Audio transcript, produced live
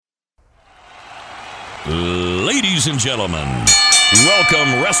Ladies and gentlemen,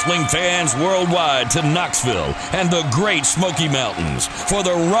 welcome wrestling fans worldwide to Knoxville and the Great Smoky Mountains for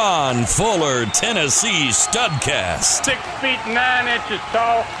the Ron Fuller Tennessee Studcast. 6 feet 9 inches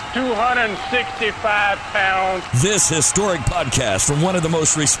tall, 265 pounds. This historic podcast from one of the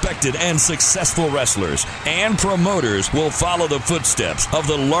most respected and successful wrestlers and promoters will follow the footsteps of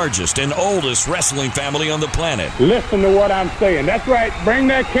the largest and oldest wrestling family on the planet. Listen to what I'm saying. That's right. Bring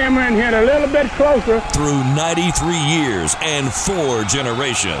that camera in here a little bit closer. Through 93 years and 4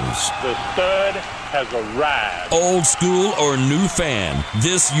 generations. The stud has arrived. Old school or new fan,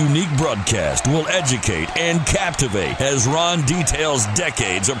 this unique broadcast will educate and captivate as Ron details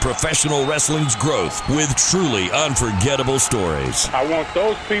decades of professional wrestling's growth with truly unforgettable stories. I want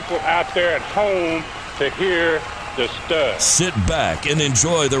those people out there at home to hear the stud. Sit back and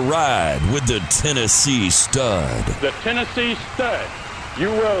enjoy the ride with the Tennessee Stud. The Tennessee Stud. You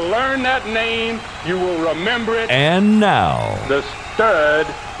will learn that name. You will remember it. And now, the stud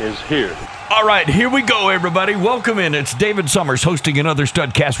is here. All right, here we go, everybody. Welcome in. It's David Summers hosting another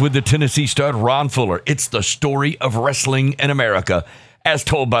Studcast with the Tennessee Stud, Ron Fuller. It's the story of wrestling in America, as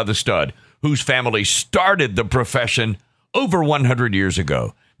told by the Stud, whose family started the profession over 100 years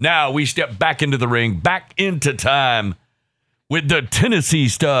ago. Now we step back into the ring, back into time with the Tennessee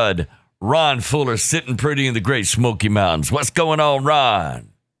Stud, Ron Fuller, sitting pretty in the Great Smoky Mountains. What's going on, Ron?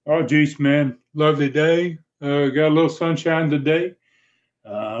 Oh, geez, man. Lovely day. Got a little sunshine today.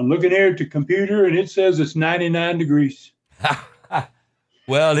 I'm looking here at the computer, and it says it's 99 degrees.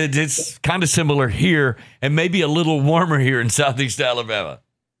 Well, it's kind of similar here, and maybe a little warmer here in Southeast Alabama.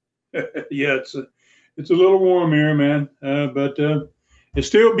 Yeah, it's a little warm here, man, but it's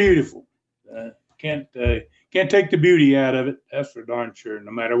still beautiful. Can't take the beauty out of it. That's for darn sure,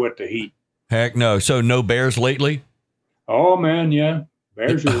 no matter what the heat. Heck no. So no bears lately? Oh, man, yeah.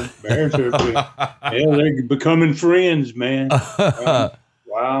 Bears are they're becoming friends, man.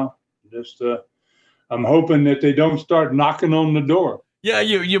 Wow. Just I'm hoping that they don't start knocking on the door. Yeah,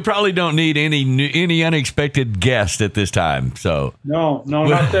 you probably don't need any unexpected guest at this time. So no,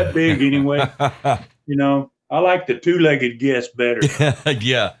 not that big anyway. You know, I like the two-legged guest better.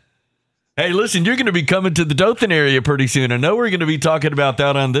 Yeah. Hey, listen, you're going to be coming to the Dothan area pretty soon. I know we're going to be talking about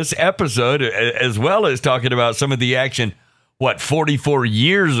that on this episode, as well as talking about some of the action, 44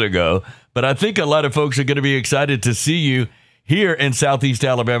 years ago. But I think a lot of folks are going to be excited to see you here in Southeast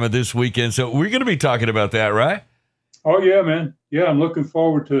Alabama this weekend. So we're going to be talking about that, right? Oh, yeah, man. Yeah, I'm looking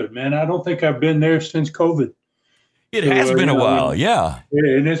forward to it, man. I don't think I've been there since COVID. It has been a while, yeah.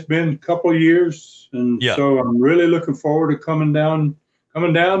 And it's been a couple of years. And so I'm really looking forward to coming down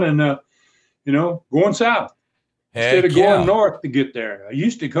and, going south. Instead of going north to get there. I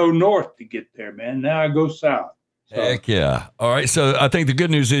used to go north to get there, man. Now I go south. So. Heck yeah. All right. So I think the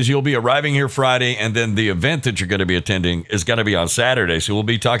good news is you'll be arriving here Friday, and then the event that you're going to be attending is going to be on Saturday. So we'll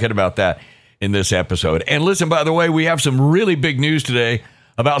be talking about that in this episode. And listen, by the way, we have some really big news today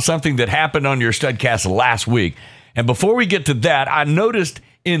about something that happened on your Studcast last week. And before we get to that, I noticed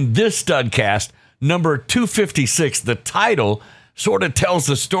in this Studcast, number 256, the title sort of tells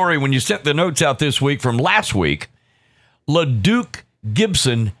the story when you sent the notes out this week from last week. Leduc,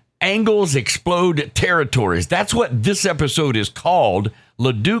 Gibson, Angles Explode Territories. That's what this episode is called.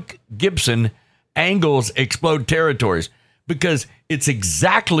 Leduc, Gibson, Angles Explode Territories. Because it's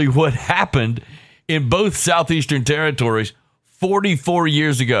exactly what happened in both Southeastern territories 44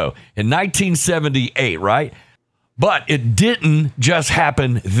 years ago in 1978, right? But it didn't just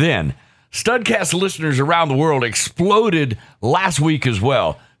happen then. Studcast listeners around the world exploded last week as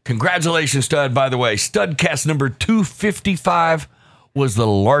well. Congratulations, Stud, by the way. Studcast number 255 was the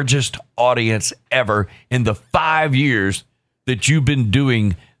largest audience ever in the 5 years that you've been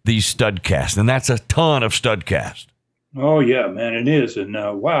doing these Studcasts. And that's a ton of Studcast. Oh, yeah, man, it is. And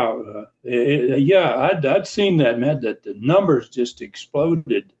wow. I'd seen that, man, that the numbers just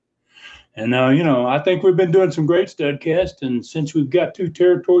exploded. And I think we've been doing some great Studcasts. And since we've got 2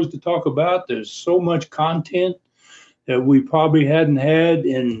 territories to talk about, there's so much content that we probably hadn't had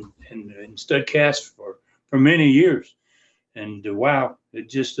in Studcasts for many years. And wow, it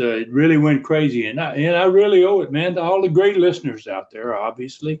just it really went crazy. And I really owe it, man, to all the great listeners out there,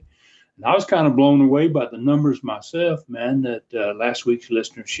 obviously. And I was kind of blown away by the numbers myself, man, that last week's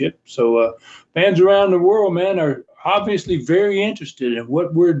listenership. So fans around the world, man, are obviously very interested in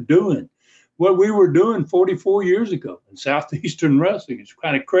what we're doing, what we were doing 44 years ago in Southeastern wrestling. It's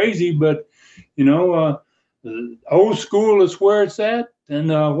kind of crazy, but, old school is where it's at. And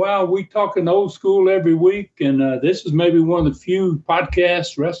wow, we talking old school every week. And this is maybe one of the few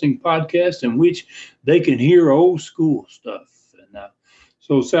wrestling podcasts, in which they can hear old school stuff. And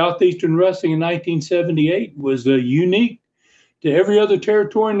So Southeastern Wrestling in 1978 was unique to every other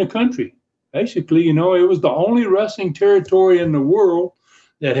territory in the country. Basically, it was the only wrestling territory in the world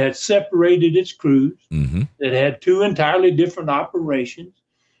that had separated its crews, that had two entirely different operations.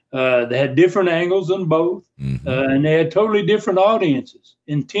 They had different angles on both, and they had totally different audiences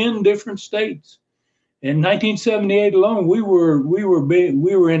in 10 different states. In 1978 alone, we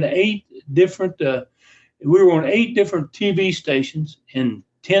were in 8 different we were on 8 different TV stations in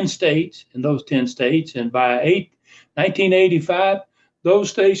 10 states. In those 10 states, and by 1985, those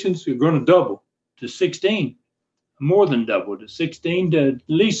stations are going to double to 16, more than double to 16, to at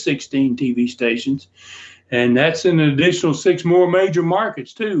least 16 TV stations. And that's an additional 6 more major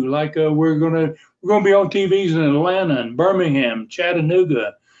markets too. Like we're gonna be on TVs in Atlanta and Birmingham,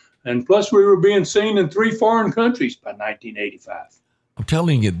 Chattanooga, and plus we were being seen in 3 foreign countries by 1985. I'm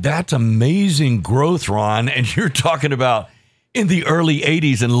telling you, that's amazing growth, Ron. And you're talking about in the early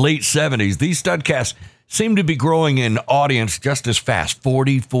 80s and late 70s. These studcasts seem to be growing in audience just as fast.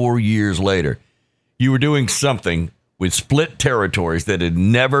 44 years later, you were doing something with split territories that had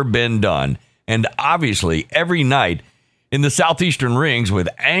never been done. And obviously, every night in the Southeastern rings with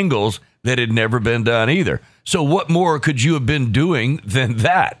angles that had never been done either. So what more could you have been doing than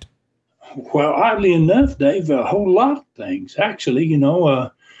that? Well, oddly enough, Dave, a whole lot of things, actually,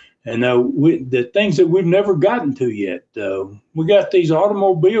 the things that we've never gotten to yet. We got these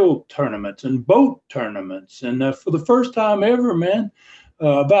automobile tournaments and boat tournaments. And for the first time ever, man,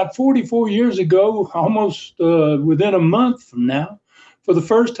 about 44 years ago, almost within a month from now, for the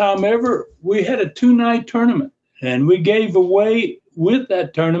first time ever, we had a 2-night tournament, and we gave away with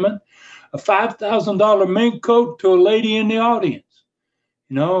that tournament a $5,000 mink coat to a lady in the audience.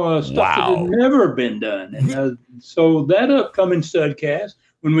 Stuff that had never been done. And so that upcoming studcast,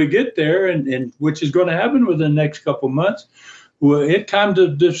 when we get there, and which is going to happen within the next couple of months, well, it kind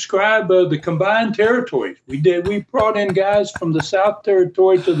of describe the combined territories. We brought in guys from the South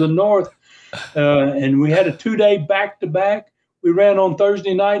Territory to the North, and we had a 2-day back-to-back. We ran on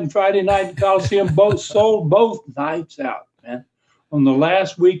Thursday night and Friday night in Coliseum. Sold both nights out, man, on the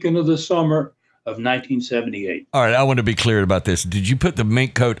last weekend of the summer of 1978. All right, I want to be clear about this. Did you put the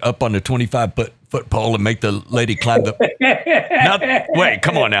mink coat up on the 25-foot pole and make the lady climb the... Wait,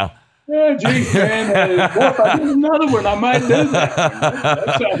 come on now. Yeah, geez, man. If I did another one, I might do that.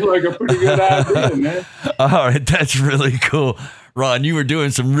 That sounds like a pretty good idea, man. All right, that's really cool. Ron, you were doing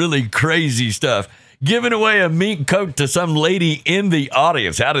some really crazy stuff. Giving away a mink coat to some lady in the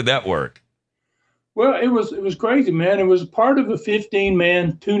audience. How did that work? Well, it was crazy, man. It was part of a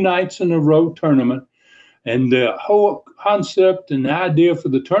 15-man, 2 nights in a row tournament. And the whole concept and the idea for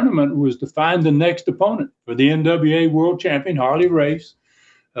the tournament was to find the next opponent for the NWA World Champion, Harley Race.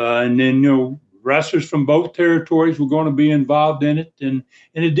 And then, wrestlers from both territories were going to be involved in it. And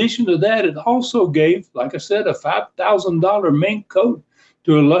in addition to that, it also gave, like I said, a $5,000 mink coat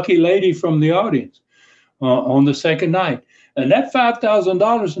to a lucky lady from the audience on the second night. And that $5,000 in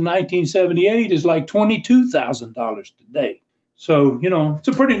 1978 is like $22,000 today. So, it's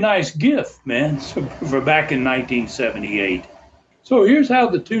a pretty nice gift, man, for back in 1978. So here's how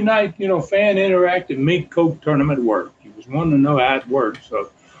the 2-night, fan interactive mink coat tournament worked. You was wanting to know how it worked. So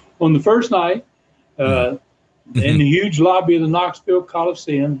on the first night, in the huge lobby of the Knoxville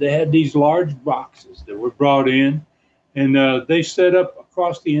Coliseum, they had these large boxes that were brought in, and they set up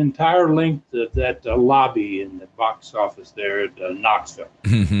across the entire length of that lobby in the box office there at Knoxville.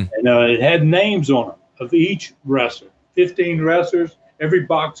 And it had names on them of each wrestler, 15 wrestlers. Every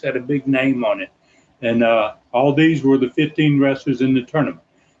box had a big name on it. And all these were the 15 wrestlers in the tournament.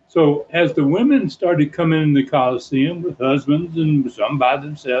 So as the women started coming in the Coliseum with husbands and some by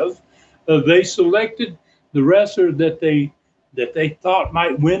themselves, they selected the wrestler that they thought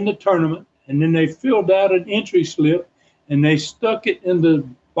might win the tournament. And then they filled out an entry slip, and they stuck it in the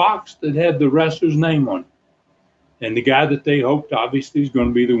box that had the wrestler's name on it. And the guy that they hoped, obviously, is going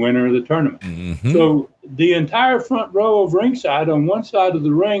to be the winner of the tournament. So the entire front row of ringside on one side of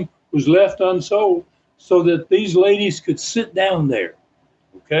the ring was left unsold so that these ladies could sit down there.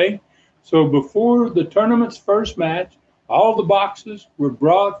 Okay? So before the tournament's first match, all the boxes were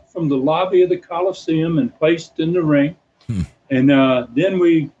brought from the lobby of the Coliseum and placed in the ring. And then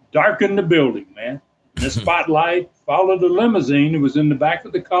we darkened the building, man. The spotlight followed a limousine that was in the back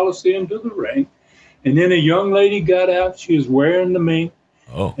of the Coliseum to the ring. And then a young lady got out. She was wearing the mink.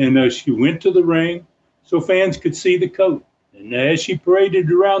 And she went to the ring so fans could see the coat. And as she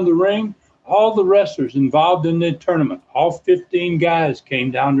paraded around the ring, all the wrestlers involved in the tournament, all 15 guys,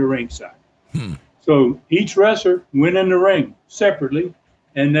 came down to ringside. So each wrestler went in the ring separately,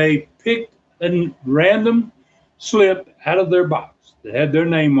 and they picked a random slip out of their box. that had their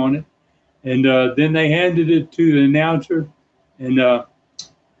name on it. And then they handed it to the announcer. And,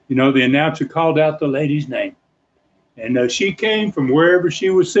 the announcer called out the lady's name. And she came from wherever she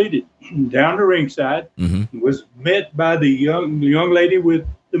was seated down to ringside, was met by the young lady with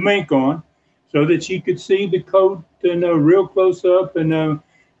the mink on, so that she could see the coat and real close up,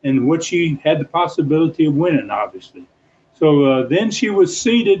 and what she had the possibility of winning, obviously. So then she was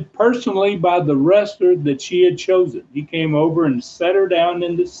seated personally by the wrestler that she had chosen. He came over and set her down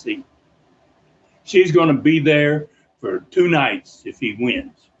in the seat. She's going to be there for 2 nights if he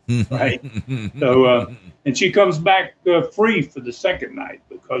wins. Right. So, and she comes back free for the second night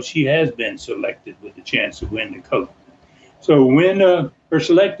because she has been selected with the chance to win the coat. So when her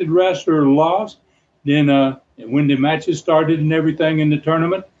selected wrestler lost, then when the matches started and everything in the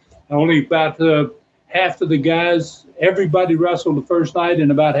tournament, only about half of the guys, everybody wrestled the first night,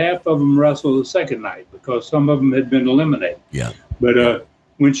 and about half of them wrestled the second night because some of them had been eliminated. Yeah. But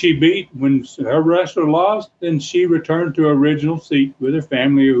when her wrestler lost, then she returned to her original seat with her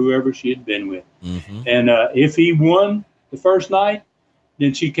family or whoever she had been with. And if he won the first night,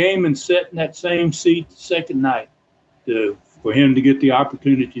 then she came and sat in that same seat the second night for him to get the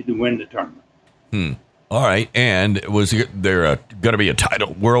opportunity to win the tournament. All right. And was there going to be a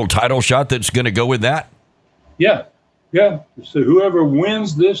world title shot that's going to go with that? Yeah. So whoever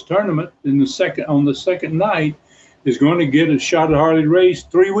wins this tournament on the second night is going to get a shot at Harley Race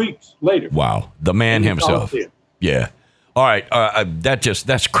 3 weeks later. Wow. The man himself. Yeah. All right.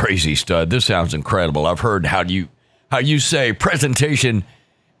 That's crazy, Stud. This sounds incredible. I've heard how you say presentation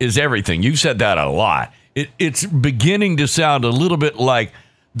is everything. You've said that a lot. It's beginning to sound a little bit like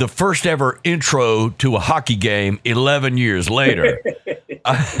the first ever intro to a hockey game 11 years later.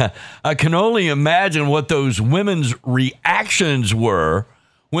 I can only imagine what those women's reactions were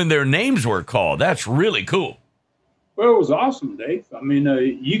when their names were called. That's really cool. Well, it was awesome, Dave. I mean,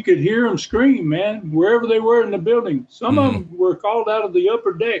 you could hear them scream, man, wherever they were in the building. Some of them were called out of the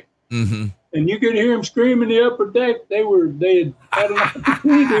upper deck, and you could hear them scream in the upper deck. They had an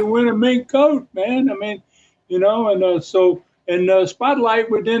opportunity to win a mink coat, man. I mean, and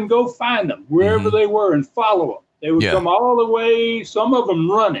Spotlight would then go find them wherever they were and follow them. They would come all the way, some of them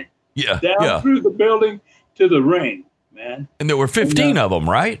running, down through the building to the ring, man. And there were 15 of them,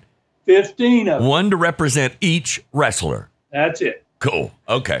 right? 15 of them. One to represent each wrestler. That's it. Cool.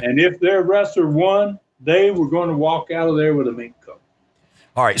 Okay. And if their wrestler won, they were going to walk out of there with a mink coat.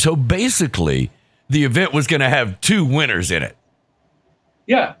 All right. So basically, the event was going to have 2 winners in it.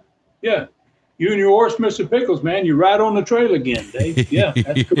 Yeah. You and your horse, Mr. Pickles, man, you're right on the trail again, Dave. Yeah,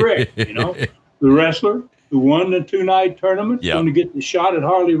 that's correct. The wrestler who won the 2-night tournament is going to get the shot at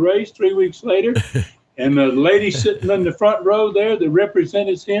Harley Race 3 weeks later. And the lady sitting in the front row there that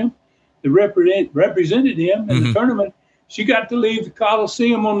represented him in the tournament, she got to leave the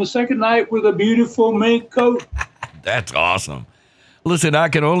Coliseum on the second night with a beautiful mink coat. That's awesome. Listen, I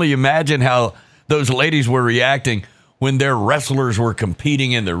can only imagine how those ladies were reacting when their wrestlers were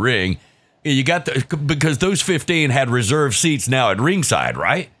competing in the ring. Because those 15 had reserved seats now at ringside,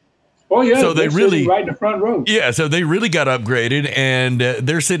 right? Oh, yeah. So they really right in the front row. Yeah, so they really got upgraded, and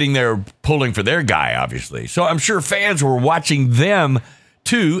they're sitting there pulling for their guy, obviously. So I'm sure fans were watching them,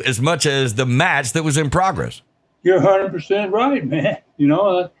 too, as much as the match that was in progress. You're 100% right, man.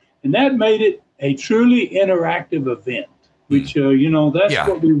 And that made it a truly interactive event, which, that's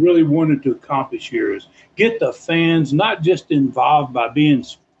what we really wanted to accomplish here is get the fans not just involved by being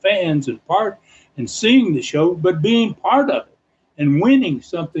fans and part and seeing the show, but being part of it and winning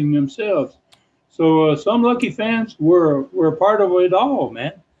something themselves. So some lucky fans were a part of it all,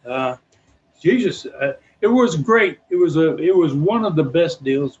 man. It was great. It was one of the best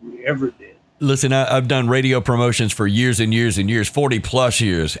deals we ever did. Listen, I've done radio promotions for years and years and years, 40 plus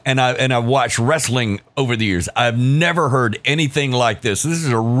years, and I've watched wrestling over the years. I've never heard anything like this. This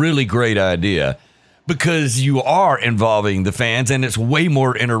is a really great idea because you are involving the fans, and it's way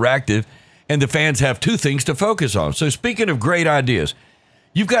more interactive, and the fans have 2 things to focus on. So speaking of great ideas,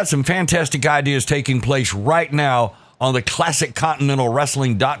 you've got some fantastic ideas taking place right now on the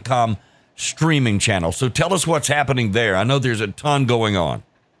ClassicContinentalWrestling.com streaming channel. So tell us what's happening there. I know there's a ton going on.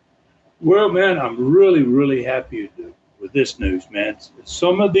 Well, man, I'm really, really happy with this news, man.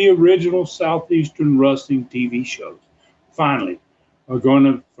 Some of the original Southeastern wrestling TV shows finally are going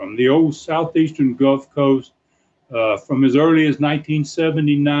to, from the old Southeastern Gulf Coast, from as early as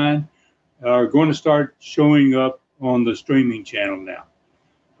 1979, are going to start showing up on the streaming channel now.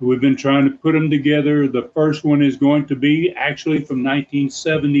 We've been trying to put them together. The first one is going to be actually from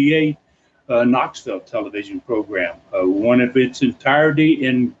 1978, Knoxville television program, one of its entirety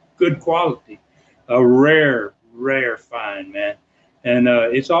in good quality, a rare find, man. And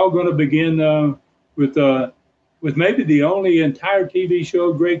it's all going to begin with maybe the only entire TV show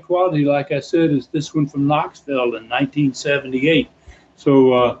of great quality, like I said, is this one from Knoxville in 1978.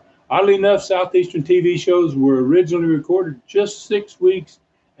 So oddly enough, Southeastern TV shows were originally recorded just 6 weeks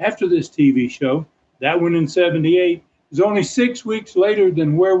after this TV show. That one in 78 is only 6 weeks later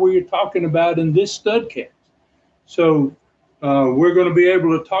than where we are talking about in this studcast. So we're going to be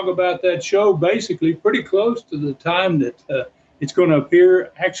able to talk about that show basically pretty close to the time that it's going to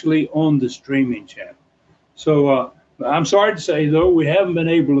appear actually on the streaming channel. So I'm sorry to say, though, we haven't been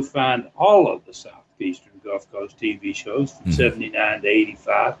able to find all of the Southeastern Gulf Coast TV shows from 79 to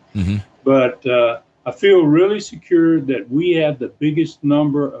 85. But I feel really secure that we have the biggest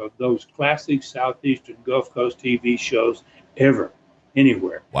number of those classic Southeastern Gulf Coast TV shows ever,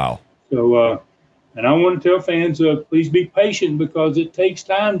 anywhere. Wow. So, and I want to tell fans, please be patient because it takes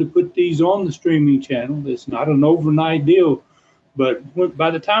time to put these on the streaming channel. It's not an overnight deal. But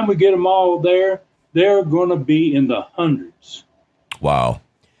by the time we get them all there, they're going to be in the hundreds. Wow.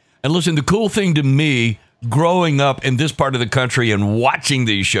 And listen, the cool thing to me growing up in this part of the country and watching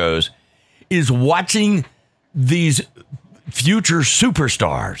these shows is watching these future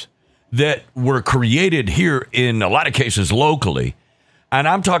superstars that were created here in a lot of cases locally. And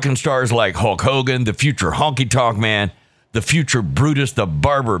I'm talking stars like Hulk Hogan, the future Honky Tonk Man, the future Brutus, the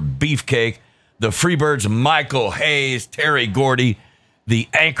Barber Beefcake, the Freebirds Michael Hayes, Terry Gordy, the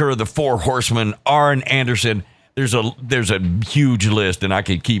anchor of the Four Horsemen, Arn Anderson. There's a huge list, and I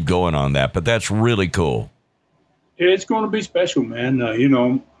could keep going on that, but that's really cool. It's going to be special, man.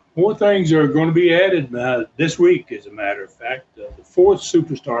 More things are going to be added this week, as a matter of fact. The fourth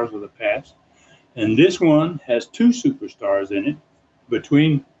Superstars of the Past, and this one has two superstars in it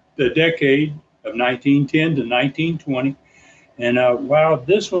between the decade of 1910 to 1920. And while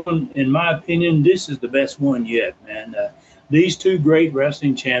this one, in my opinion, this is the best one yet, man. These two great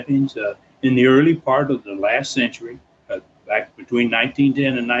wrestling champions in the early part of the last century, back between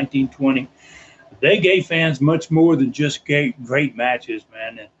 1910 and 1920, they gave fans much more than just great matches,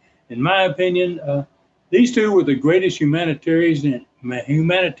 man. And in my opinion, these two were the greatest humanitarians in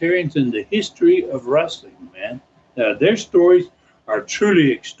the history of wrestling, man. Their stories are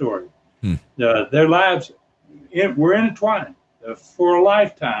truly extraordinary. Their lives were intertwined for a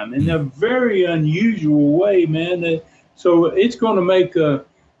lifetime in a very unusual way, man. So it's going to make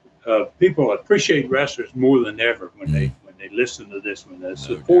people appreciate wrestlers more than ever when they listen to this one. It's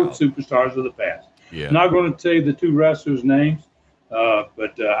the fourth Superstars of the Past. Yeah. I'm not going to say the two wrestlers' names,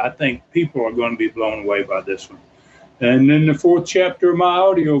 but I think people are going to be blown away by this one. And then the fourth chapter of my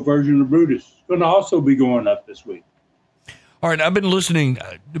audio version of Brutus is going to also be going up this week. All right, I've been listening,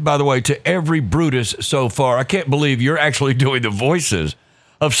 by the way, to every Brutus so far. I can't believe you're actually doing the voices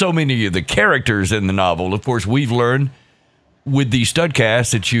of so many of the characters in the novel. Of course, we've learned with the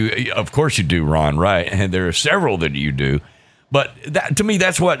studcast that you, of course you do, Ron, right? And there are several that you do. But that, to me,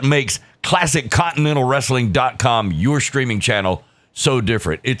 that's what makes ClassicContinentalWrestling.com, your streaming channel, so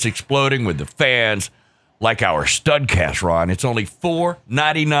different. It's exploding with the fans like our studcast, Ron. It's only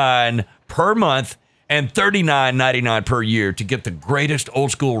 $4.99 per month and $39.99 per year to get the greatest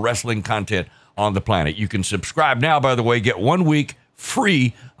old school wrestling content on the planet. You can subscribe now, by the way, get 1 week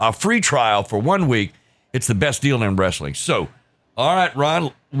free, a free trial for 1 week. It's the best deal in wrestling. So, all right,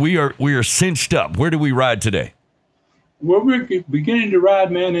 Ron, we are cinched up. Where do we ride today? Well, we're beginning to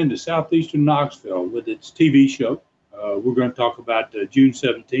ride, man, into Southeastern Knoxville with its TV show. We're going to talk about June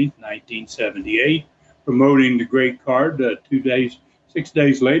 17th, 1978, promoting the great card 6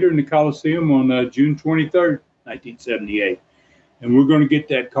 days later in the Coliseum on June 23rd, 1978. And we're going to get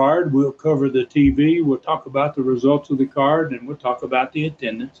that card. We'll cover the TV. We'll talk about the results of the card, and we'll talk about the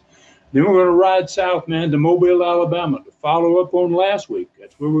attendance. Then we're going to ride south, man, to Mobile, Alabama to follow up on last week.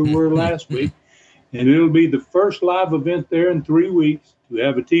 That's where we were last week. And it'll be the first live event there in 3 weeks to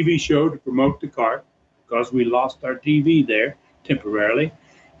have a TV show to promote the card because we lost our TV there temporarily.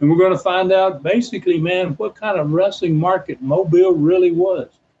 And we're going to find out basically, man, what kind of wrestling market Mobile really was.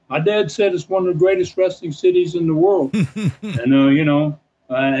 My dad said it's one of the greatest wrestling cities in the world. And,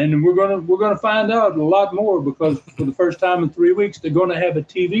 and we're going to find out a lot more because for the first time in 3 weeks, they're going to have a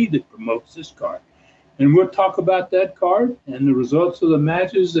TV that promotes this card. And we'll talk about that card and the results of the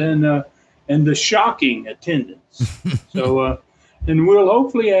matches and the shocking attendance. So, and we'll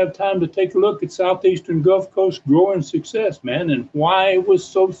hopefully have time to take a look at Southeastern Gulf Coast growing success, man, and why it was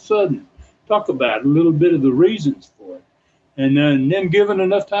so sudden. Talk about a little bit of the reasons for it. And then given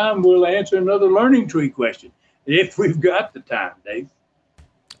enough time, we'll answer another learning tree question, if we've got the time, Dave.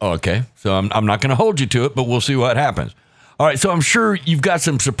 Okay, so I'm not going to hold you to it, but we'll see what happens. All right, so I'm sure you've got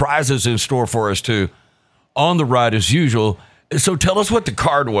some surprises in store for us, too, on the ride as usual. So tell us what the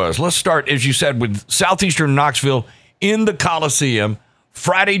card was. Let's start, as you said, with Southeastern Knoxville in the Coliseum,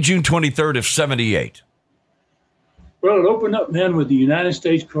 Friday, June 23rd of 78. Well, it opened up, man, with the United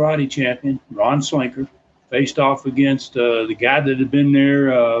States karate champion, Ron Slinker, faced off against the guy that had been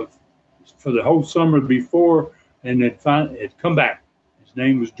there for the whole summer before and had come back. His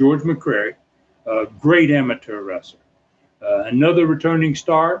name was George McCrary, a great amateur wrestler. Another returning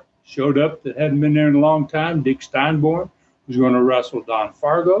star showed up that hadn't been there in a long time, Dick Steinborn, who's going to wrestle Don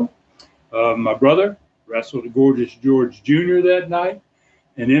Fargo. My brother wrestled Gorgeous George Jr. that night.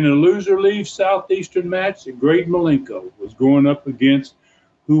 And in a loser-leave Southeastern match, the great Malenko was going up against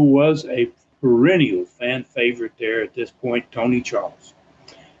who was a perennial fan favorite there at this point, Tony Charles.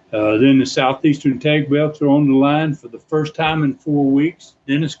 Then the Southeastern tag belts are on the line for the first time in 4 weeks.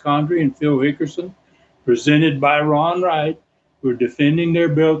 Dennis Condrey and Phil Hickerson, presented by Ron Wright, were defending their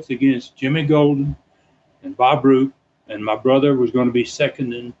belts against Jimmy Golden and Bob Root, and my brother was going to be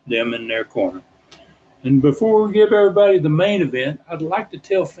seconding them in their corner. And before we give everybody the main event, I'd like to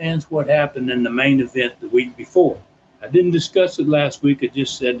tell fans what happened in the main event the week before. I didn't discuss it last week. I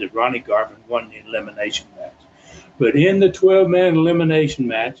just said that Ronnie Garvin won the elimination match. But in the 12-man elimination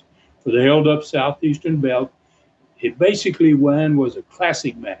match for the held-up Southeastern belt, it basically was a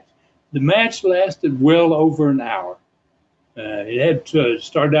classic match. The match lasted well over an hour. It had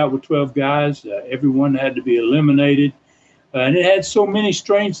started out with 12 guys. Everyone had to be eliminated. And it had so many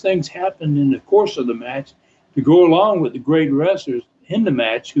strange things happen in the course of the match to go along with the great wrestlers in the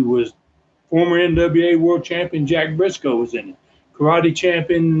match, who was former NWA World Champion Jack Briscoe was in it. Karate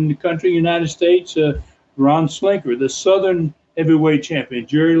champion in the country, United States, Ron Slinker. The Southern Heavyweight Champion,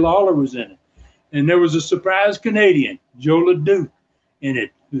 Jerry Lawler, was in it. And there was a surprise Canadian, Joe Leduc, in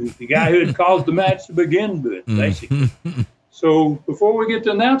it, the guy who had caused the match to begin with, basically. So before we get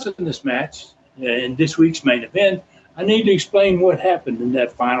to announcing this match in this week's main event, I need to explain what happened in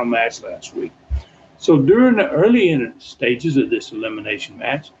that final match last week. So during the early stages of this elimination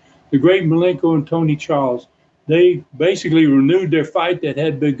match, the great Malenko and Tony Charles, they basically renewed their fight that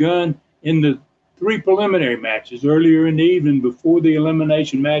had begun in the 3 preliminary matches earlier in the evening before the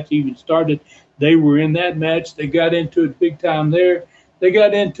elimination match even started. They were in that match. They got into it big time there. They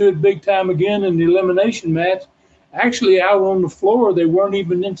got into it big time again in the elimination match. Actually, out on the floor, they weren't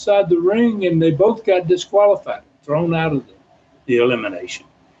even inside the ring, and they both got disqualified, thrown out of the elimination.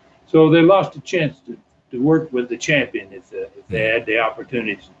 So they lost a chance to work with the champion if they had the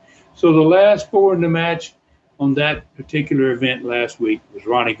opportunities. So the last 4 in the match on that particular event last week was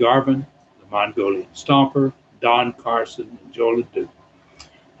Ronnie Garvin, the Mongolian Stomper, Don Carson, and Joe Leduc.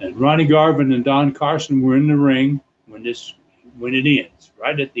 And Ronnie Garvin and Don Carson were in the ring when it ends,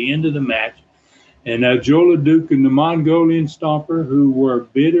 right at the end of the match. And Joe Leduc and the Mongolian Stomper, who were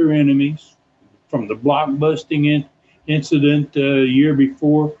bitter enemies from the block-busting incident a year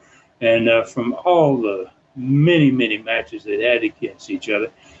before, and from all the many, many matches they had against each other,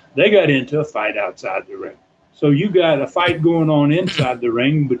 they got into a fight outside the ring. So you got a fight going on inside the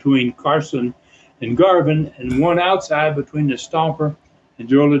ring between Carson and Garvin, and one outside between the Stomper and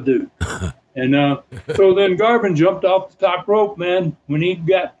Joe Leduc. And so then Garvin jumped off the top rope, man, when he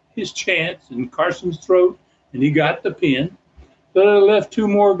got his chance in Carson's throat, and he got the pin. But it left 2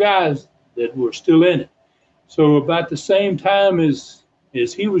 more guys that were still in it. So about the same time as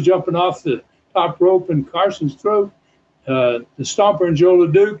he was jumping off the top rope in Carson's throat, the Stomper and Joe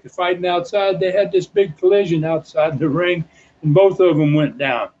Leduc fighting outside. They had this big collision outside the ring, and both of them went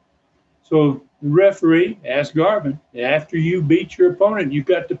down. So the referee asked Garvin, after you beat your opponent, you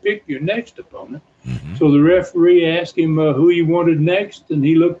got to pick your next opponent. Mm-hmm. So the referee asked him who he wanted next, and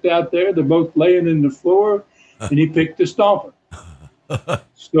he looked out there. They're both laying in the floor, and he picked the Stomper.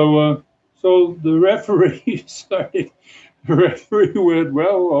 So the referee started. The referee went,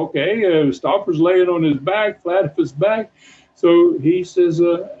 well, okay, Stomper's laying on his back, flat of his back. So he says,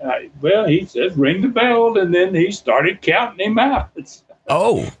 ring the bell, and then he started counting him out.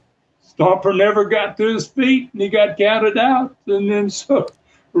 Oh. Stomper never got to his feet, and he got counted out. And then so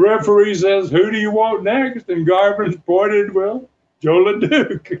the referee says, who do you want next? And Garvin pointed, well, Joe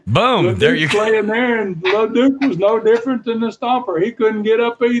Leduc. Boom, Leduc there you go. Playing there, and Leduc was no different than the Stomper. He couldn't get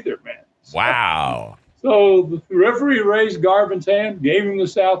up either, man. Wow. So the referee raised Garvin's hand, gave him the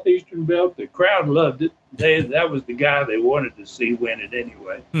Southeastern belt. The crowd loved it. That was the guy they wanted to see win it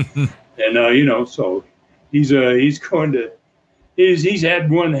anyway. And, so he's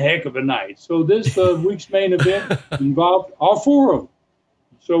had one heck of a night. So this week's main event involved all 4 of them.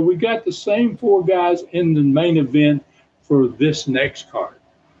 So we got the same 4 guys in the main event for this next card.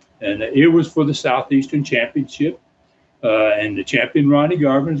 And it was for the Southeastern Championship. And the champion, Ronnie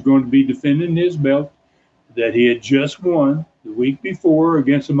Garvin, is going to be defending his belt that he had just won the week before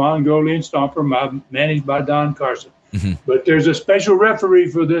against the Mongolian Stomper, managed by Don Carson. Mm-hmm. But there's a special referee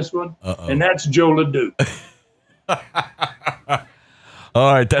for this one, and that's Joe Leduc.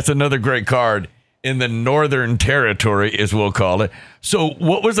 All right, that's another great card in the Northern Territory, as we'll call it. So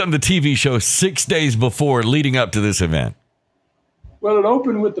what was on the TV show 6 days before leading up to this event? Well, it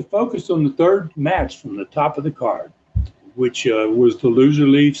opened with the focus on the third match from the top of the card, which was the loser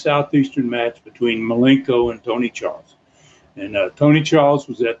leaves Southeastern match between Malenko and Tony Charles. And Tony Charles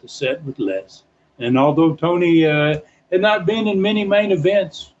was at the set with Les. And although Tony had not been in many main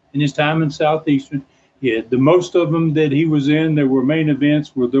events in his time in Southeastern, the most of them that he was in, there were main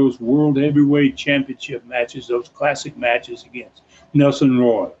events, were those World Heavyweight Championship matches, those classic matches against Nelson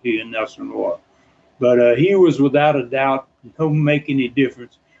Roy, he and Nelson Roy. But he was without a doubt, don't make any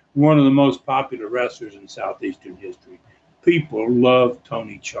difference, one of the most popular wrestlers in Southeastern history. People loved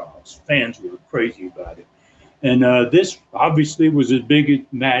Tony Charles. Fans were crazy about it. And this obviously was his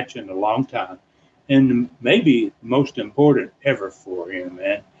biggest match in a long time, and maybe most important ever for him,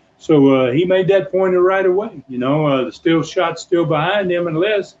 man. So he made that point right away. The still shot's still behind him and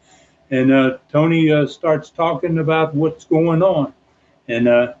Les, and Tony starts talking about what's going on,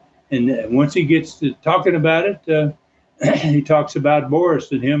 and once he gets to talking about it, he talks about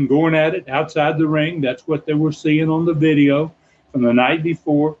Boris and him going at it outside the ring. That's what they were seeing on the video from the night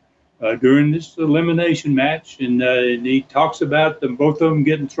before. During this elimination match, and he talks about both of them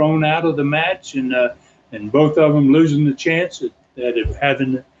getting thrown out of the match, and both of them losing the chance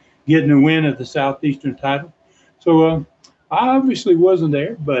at getting a win at the Southeastern title. So I obviously wasn't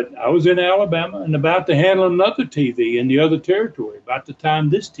there, but I was in Alabama and about to handle another TV in the other territory about the time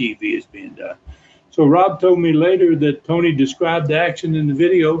this TV is being done. So Rob told me later that Tony described the action in the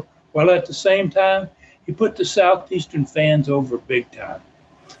video, while at the same time he put the Southeastern fans over big time.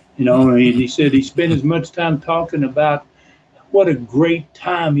 He said he spent as much time talking about what a great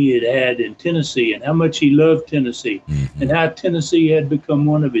time he had in Tennessee and how much he loved Tennessee, and how Tennessee had become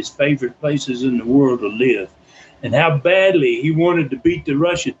one of his favorite places in the world to live, and how badly he wanted to beat the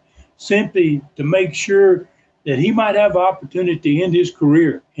Russian simply to make sure that he might have an opportunity to end his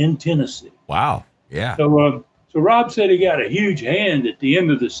career in Tennessee. Wow. Yeah. So Rob said he got a huge hand at the end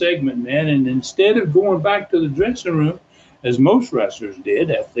of the segment, man, and instead of going back to the dressing room, as most wrestlers did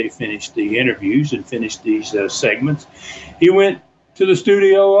after they finished the interviews and finished these segments, he went to the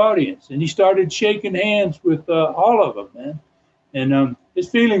studio audience and he started shaking hands with all of them, man. And his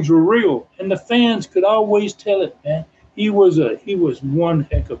feelings were real, and the fans could always tell it, man. He was one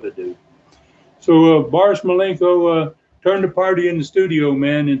heck of a dude. So Boris Malenko turned the party in the studio,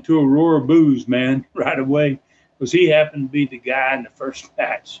 man, into a roar of boos, man, right away, because he happened to be the guy in the first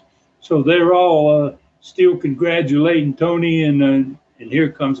match. So they're all still congratulating Tony, and here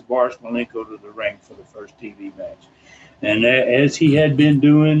comes Boris Malenko to the ring for the first TV match. And as he had been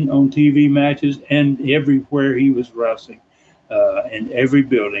doing on TV matches and everywhere he was wrestling, in every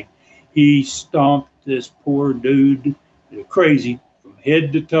building, he stomped this poor dude crazy from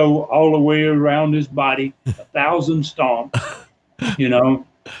head to toe, all the way around his body, 1,000 stomps,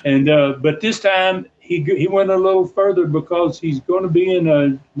 And but this time he went a little further because he's going to be in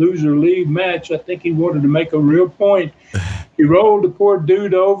a loser leave match. I think he wanted to make a real point. He rolled the poor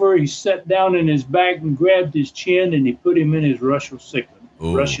dude over. He sat down in his back and grabbed his chin, and he put him in his Russian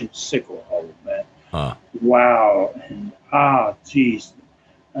sickle hold, man. Huh. Wow. And geez.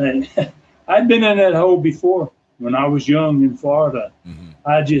 I'd been in that hole before when I was young in Florida. Mm-hmm.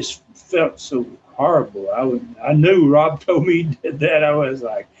 I just felt so horrible. I knew Rob told me he did that. I was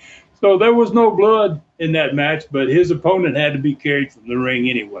like, so there was no blood in that match, but his opponent had to be carried from the ring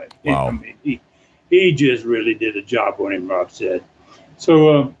anyway. Wow. I mean, he just really did a job on him, Rob said.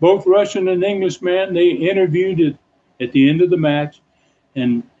 So both Russian and Englishman, they interviewed at the end of the match.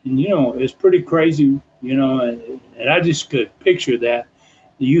 And it's pretty crazy, and I just could picture that.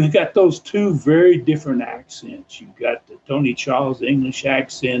 You got those two very different accents. You've got the Tony Charles English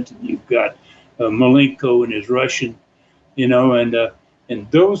accent, and you've got Malenko and his Russian,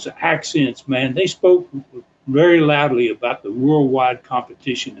 and those accents, man, they spoke very loudly about the worldwide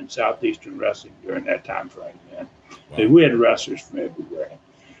competition in Southeastern wrestling during that time frame, man. Wow. We had wrestlers from everywhere.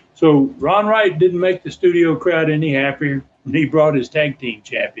 So Ron Wright didn't make the studio crowd any happier when he brought his tag team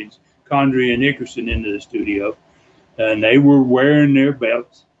champions, Condrey and Nickerson, into the studio. And they were wearing their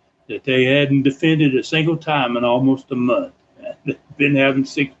belts that they hadn't defended a single time in almost a month. They'd been having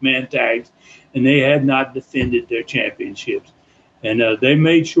 6-man tags, and they had not defended their championships. And they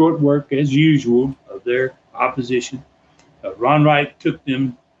made short work, as usual, of their opposition. Ron Wright took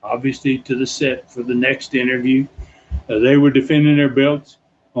them, obviously, to the set for the next interview. They were defending their belts.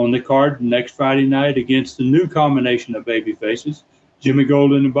 on the card next Friday night against the new combination of baby faces, Jimmy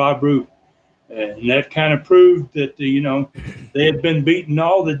Golden and Bob Roode. And that kind of proved that, they had been beating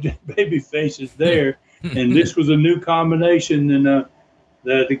all the baby faces there. And this was a new combination. And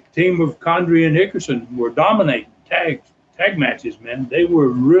the team of Condrey and Hickerson were dominating tag matches, man. They were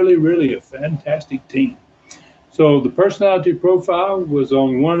really, really a fantastic team. So the personality profile was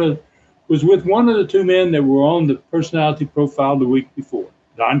with one of the two men that were on the personality profile the week before.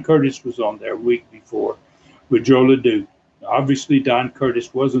 Don Curtis was on there a week before with Joe Leduc. Obviously, Don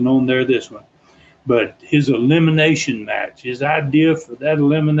Curtis wasn't on there this one. But his elimination match, his idea for that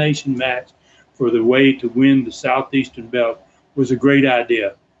elimination match for the way to win the Southeastern belt was a great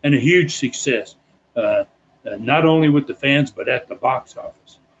idea and a huge success, not only with the fans, but at the box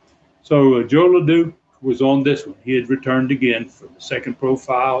office. So Joe Leduc was on this one. He had returned again for the second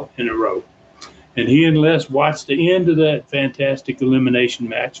profile in a row. And he and Les watched the end of that fantastic elimination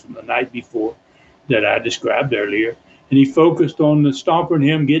match from the night before that I described earlier. And he focused on the Stomper and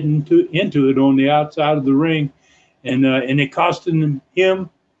him getting into it on the outside of the ring. And it cost him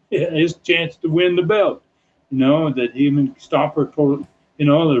his chance to win the belt. That him and Stomper, they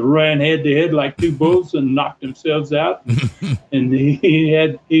ran head to head like two bulls and knocked themselves out. And he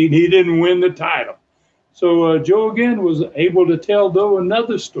didn't win the title. So Joe again was able to tell, though,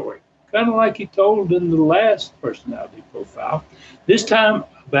 another story, kind of like he told in the last personality profile, this time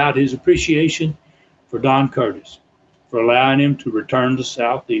about his appreciation for Don Curtis, for allowing him to return to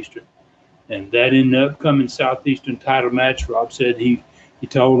Southeastern. And that in the upcoming Southeastern title match, Rob said he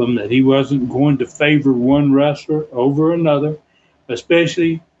told him that he wasn't going to favor one wrestler over another,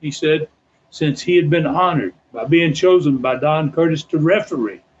 especially, he said, since he had been honored by being chosen by Don Curtis to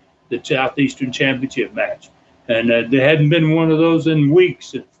referee the Southeastern Championship match. And there hadn't been one of those in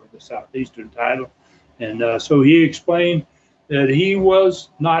weeks for the Southeastern title. And so he explained that he was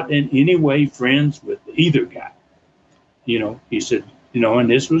not in any way friends with either guy. He said, and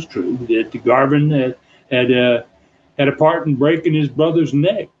this was true, that Garvin had a part in breaking his brother's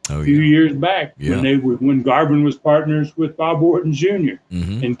neck a few years back when Garvin was partners with Bob Orton Jr.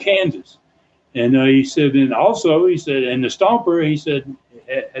 In Kansas. And he said, and the Stomper, he said,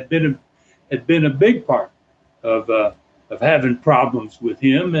 had been a big part of having problems with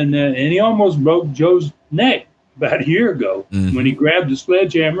him, and he almost broke Joe's neck about a year ago when he grabbed a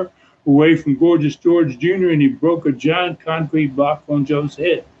sledgehammer away from Gorgeous George Jr. and he broke a giant concrete block on Joe's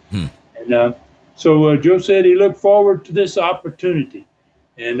head. And so Joe said he looked forward to this opportunity,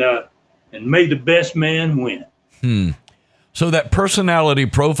 and made the best man win. So that personality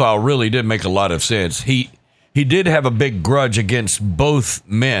profile really did make a lot of sense. He did have a big grudge against both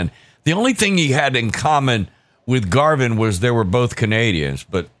men. The only thing he had in common with Garvin was they were both Canadians.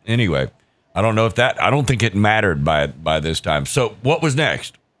 But anyway, I don't think it mattered by this time. So what was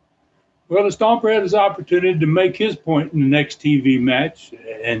next? Well, the Stomper had his opportunity to make his point in the next TV match,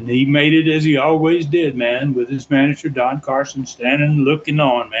 and he made it as he always did, man, with his manager, Don Carson, standing looking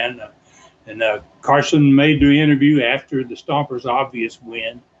on, man. And Carson made the interview after the Stomper's obvious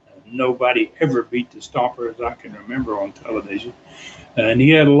win. Nobody ever beat the Stomper, as I can remember, on television. And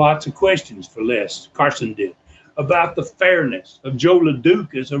he had lots of questions for Les, Carson did, about the fairness of Joe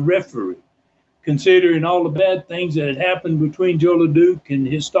Leduc as a referee. Considering all the bad things that had happened between Joe Leduc and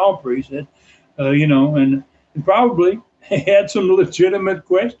his Stomper, he said, and probably had some legitimate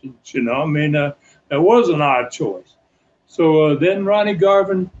questions, that was an odd choice. So then Ronnie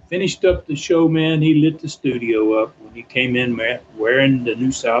Garvin finished up the show, man. He lit the studio up when he came in wearing the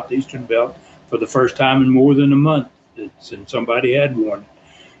new Southeastern belt for the first time in more than a month since somebody had worn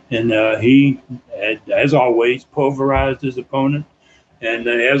it. And he had, as always, pulverized his opponent. And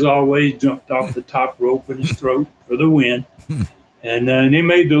as always, jumped off the top rope in his throat for the win. And he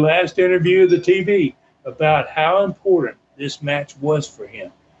made the last interview of the TV about how important this match was for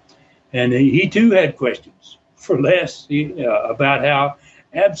him. And he too had questions for Les about how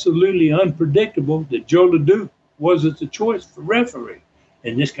absolutely unpredictable that Joe Leduc was as a choice for referee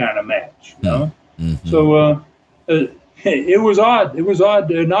in this kind of match. So it was odd. It was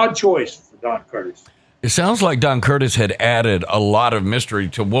an odd choice for Don Curtis. It sounds like Don Curtis had added a lot of mystery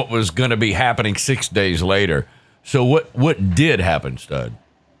to what was going to be happening 6 days later. So what did happen, Stud?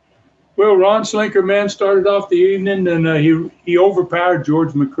 Well, Ron Slinker, man, started off the evening, and he overpowered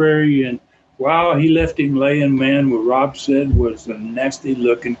George McCrary, and wow, he left him laying, man, what Rob said was a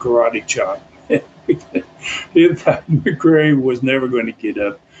nasty-looking karate chop. He thought McCrary was never going to get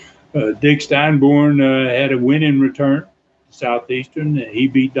up. Dick Steinborn had a win in return, Southeastern. He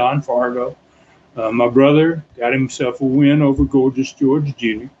beat Don Fargo. My brother got himself a win over Gorgeous George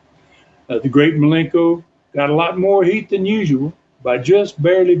Jr. The great Malenko got a lot more heat than usual, by just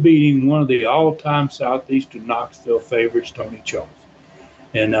barely beating one of the all-time Southeastern Knoxville favorites, Tony Charles.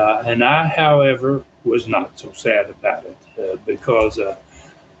 And I, however, was not so sad about it because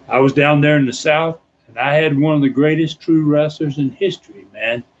I was down there in the South, and I had one of the greatest true wrestlers in history,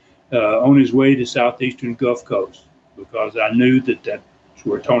 man, on his way to Southeastern Gulf Coast, because I knew that that's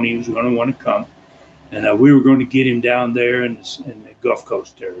where Tony was going to want to come. And we were going to get him down there in the Gulf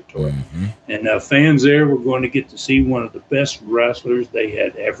Coast territory. Mm-hmm. And fans there were going to get to see one of the best wrestlers they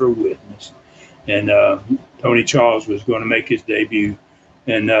had ever witnessed. And Tony Charles was going to make his debut,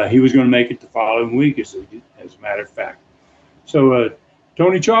 and he was going to make it the following week, as a matter of fact. So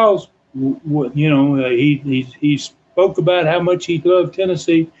Tony Charles, he spoke about how much he loved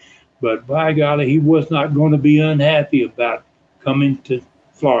Tennessee, but by golly, he was not going to be unhappy about coming to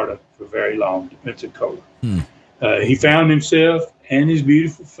Florida for very long, to Pensacola. He found himself and his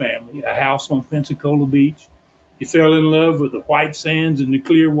beautiful family a house on Pensacola Beach. He fell in love with the white sands and the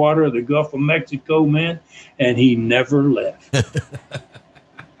clear water of the Gulf of Mexico, man, and he never left.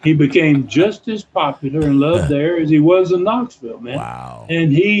 He became just as popular and loved there as he was in Knoxville, man. Wow.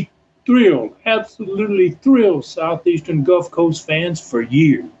 And he absolutely thrilled Southeastern Gulf Coast fans for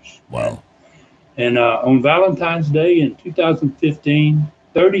years. Wow. And on Valentine's Day in 2015,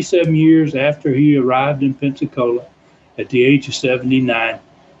 37 years after he arrived in Pensacola, at the age of 79,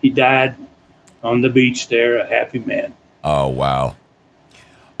 he died on the beach there, a happy man. Oh, wow.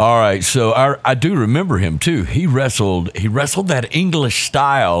 All right, so I do remember him, too. He wrestled that English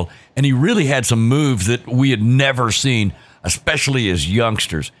style, and he really had some moves that we had never seen, especially as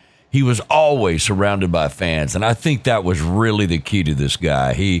youngsters. He was always surrounded by fans, and I think that was really the key to this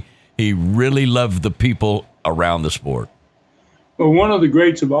guy. He really loved the people around the sport. Well, one of the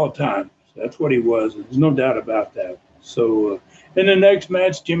greats of all time. That's what he was. There's no doubt about that. So in the next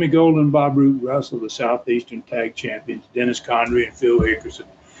match, Jimmy Gold and Bob Root wrestled the Southeastern Tag Champions, Dennis Conry and Phil Hickerson.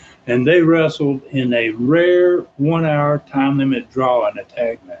 And they wrestled in a rare 1-hour time limit draw in a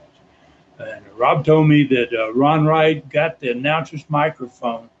tag match. And Rob told me that Ron Wright got the announcer's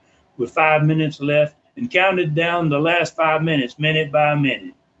microphone with 5 minutes left and counted down the last 5 minutes, minute by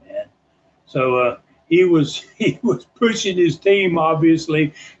minute, man. So he was pushing his team,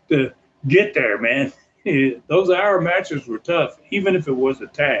 obviously, to get there, man. Those hour matches were tough, even if it was a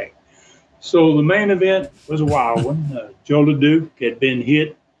tag. So the main event was a wild one. Joe Leduc had been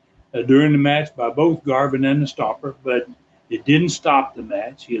hit during the match by both Garvin and the Stomper, but it didn't stop the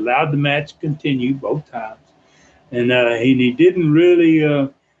match. He allowed the match to continue both times. And he didn't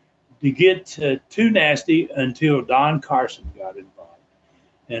really get too nasty until Don Carson got involved.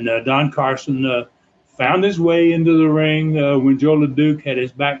 And Don Carson found his way into the ring when Joe Leduc had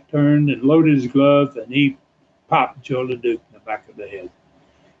his back turned and loaded his glove, and he popped Joe Leduc in the back of the head.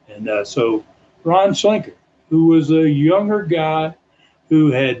 And so Ron Slinker, who was a younger guy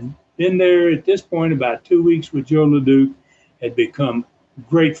who had been there at this point about 2 weeks with Joe Leduc, had become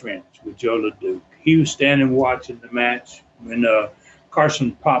great friends with Joe Leduc. He was standing watching the match when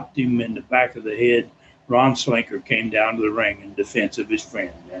Carson popped him in the back of the head. Ron Slinker came down to the ring in defense of his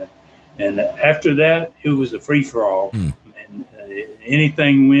friend, man. And after that, it was a free-for-all. And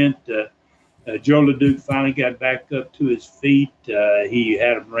anything went. Joe Leduc finally got back up to his feet. He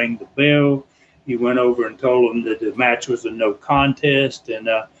had him ring the bell. He went over and told him that the match was a no contest.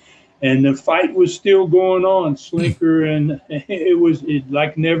 And the fight was still going on, Slinker, and it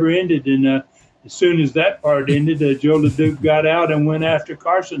like never ended. And as soon as that part ended, Joe Leduc got out and went after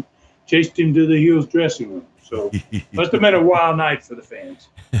Carson, chased him to the Heels dressing room. So must have been a wild night for the fans.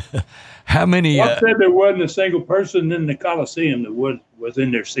 How many? I said there wasn't a single person in the Coliseum that was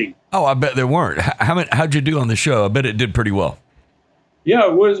in their seat. Oh, I bet there weren't. How'd you do on the show? I bet it did pretty well. Yeah,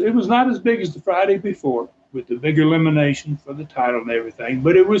 it was not as big as the Friday before with the big elimination for the title and everything,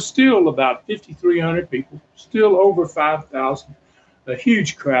 but it was still about 5,300 people, still over 5,000, a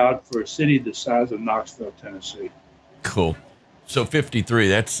huge crowd for a city the size of Knoxville, Tennessee. Cool. So 53,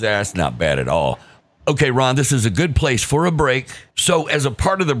 that's not bad at all. Okay, Ron, this is a good place for a break. So as a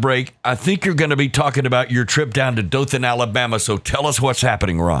part of the break, I think you're going to be talking about your trip down to Dothan, Alabama. So tell us what's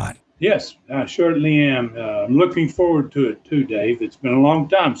happening, Ron. Yes, I certainly am. I'm looking forward to it too, Dave. It's been a long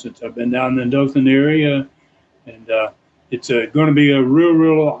time since I've been down in the Dothan area, and it's going to be a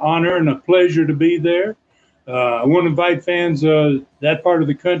real honor and a pleasure to be there. I want to invite fans that part of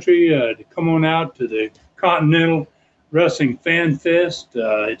the country to come on out to the Continental Wrestling Fan Fest.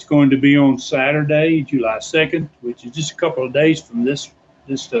 It's going to be on Saturday, July 2nd, which is just a couple of days from this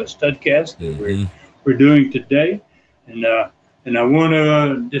studcast that we're doing today. And I want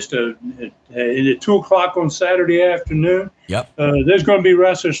to just at 2 o'clock on Saturday afternoon. Yep. There's going to be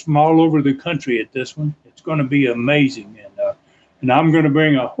wrestlers from all over the country at this one. It's going to be amazing. And And I'm going to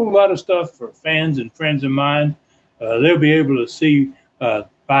bring a whole lot of stuff for fans and friends of mine. They'll be able to see,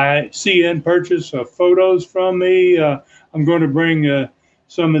 see and purchase photos from me. I'm going to bring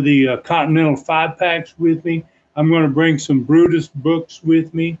some of the Continental 5-packs with me. I'm going to bring some Brutus books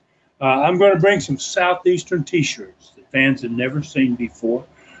with me. I'm going to bring some Southeastern T-shirts that fans have never seen before.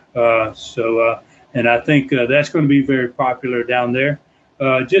 And I think that's going to be very popular down there.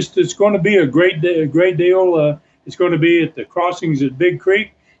 It's going to be a great deal. It's going to be at the crossings at Big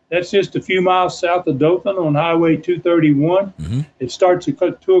Creek. That's just a few miles south of Dothan on Highway 231. Mm-hmm. It starts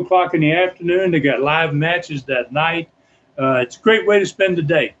at 2 o'clock in the afternoon. They got live matches that night. It's a great way to spend the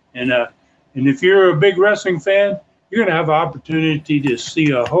day. And if you're a big wrestling fan, you're going to have an opportunity to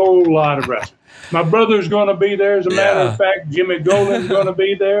see a whole lot of wrestling. My brother's going to be there. As a matter of fact, Jimmy Golan's going to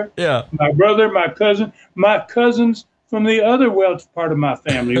be there. Yeah. My brother, my cousins from the other Welch part of my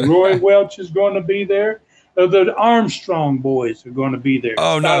family. Roy Welch is going to be there. The Armstrong boys are going to be there.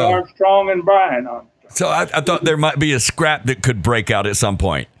 Oh, Scott no. Armstrong and Brian Armstrong. So I thought there might be a scrap that could break out at some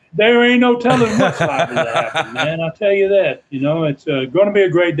point. There ain't no telling what's liable to happen, man. I'll tell you that. It's going to be a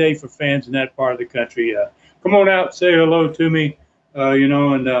great day for fans in that part of the country. Come on out, say hello to me, and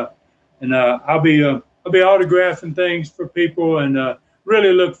I'll be autographing things for people, and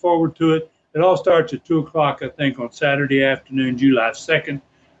really look forward to it. It all starts at 2 o'clock, I think, on Saturday afternoon, July 2nd,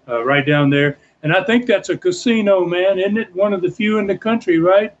 right down there. And I think that's a casino, man, isn't it? One of the few in the country,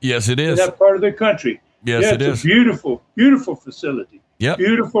 right? Yes, it is. In that part of the country. Yes, it is. It's a beautiful, beautiful facility. Yep.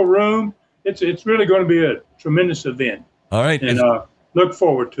 Beautiful room. It's really going to be a tremendous event. All right. And look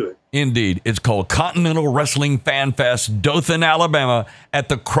forward to it. Indeed. It's called Continental Wrestling Fan Fest, Dothan, Alabama, at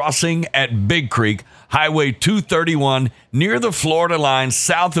the crossing at Big Creek, Highway 231, near the Florida line,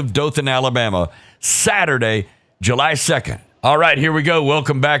 south of Dothan, Alabama, Saturday, July 2nd. All right, here we go.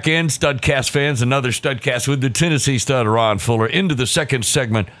 Welcome back in, Studcast fans. Another Studcast with the Tennessee stud, Ron Fuller, into the second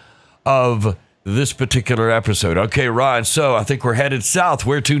segment of this particular episode. Okay, Ron, so I think we're headed south.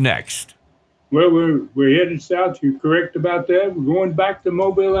 Where to next? Well, we're headed south. You're correct about that. We're going back to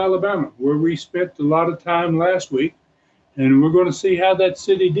Mobile, Alabama, where we spent a lot of time last week. And we're going to see how that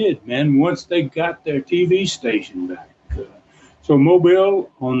city did, man, once they got their TV station back. So Mobile,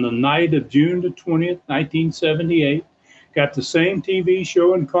 on the night of June the 20th, 1978, got the same TV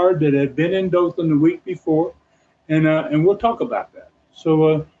show and card that had been in Dothan the week before, and we'll talk about that.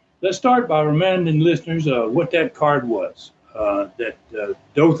 So let's start by reminding listeners what that card was, that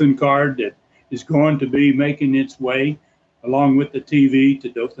Dothan card that is going to be making its way, along with the TV, to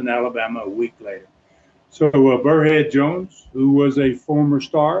Dothan, Alabama a week later. So Burrhead Jones, who was a former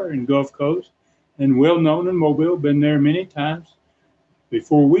star in Gulf Coast and well-known in Mobile, been there many times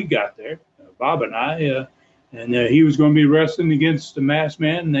before we got there, Bob and I, and he was going to be wrestling against a masked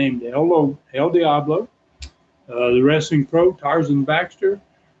man named El Diablo. The wrestling pro, Tarzan Baxter,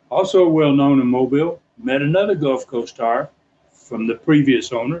 also well-known in Mobile, met another Gulf Coast star from the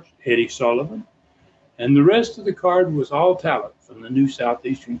previous owners, Eddie Sullivan. And the rest of the card was all talent from the new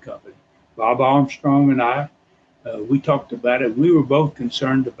Southeastern company. Bob Armstrong and I, we talked about it. We were both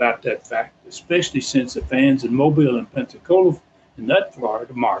concerned about that fact, especially since the fans in Mobile and Pensacola in that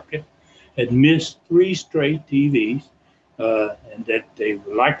Florida market had missed 3 straight TVs, and that they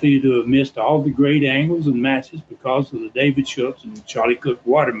were likely to have missed all the great angles and matches because of the David Schultz and Charlie Cook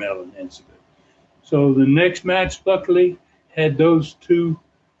watermelon incident. So the next match, luckily, had those 2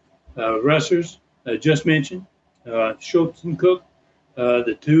 wrestlers just mentioned, Schultz and Cook,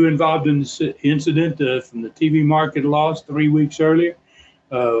 the 2 involved in the incident from the TV market loss 3 weeks earlier.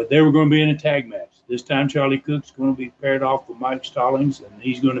 They were going to be in a tag match. This time, Charlie Cook's going to be paired off with Mike Stallings, and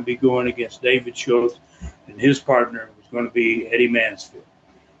he's going to be going against David Schultz, and his partner was going to be Eddie Mansfield.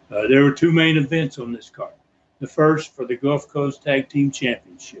 There were 2 main events on this card. The first for the Gulf Coast Tag Team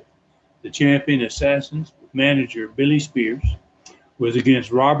Championship. The champion Assassins, with manager Billy Spears, was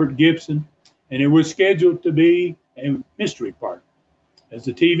against Robert Gibson, and it was scheduled to be a mystery partner. As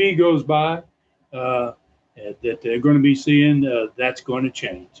the TV goes by, that they're going to be seeing, that's going to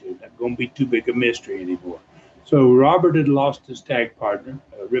change. It's not going to be too big a mystery anymore. So Robert had lost his tag partner,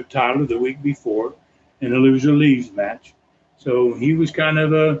 Rip Tyler, the week before in a loser leaves match. So he was kind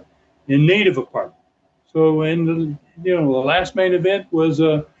of in need of a partner. So the last main event was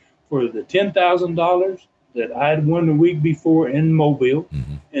for the $10,000 that I had won the week before in Mobile,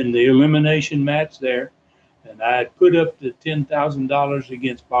 in the elimination match there. And I had put up the $10,000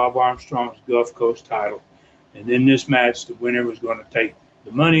 against Bob Armstrong's Gulf Coast title. And in this match, the winner was going to take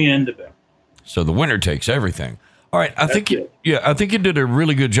the money and the belt. So the winner takes everything. All right, I think you did a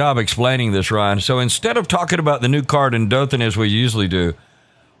really good job explaining this, Ryan. So instead of talking about the new card in Dothan as we usually do,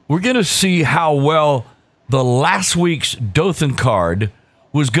 we're going to see how well the last week's Dothan card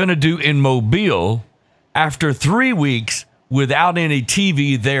was going to do in Mobile after 3 weeks without any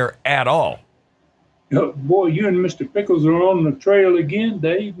TV there at all. Boy, you and Mr. Pickles are on the trail again,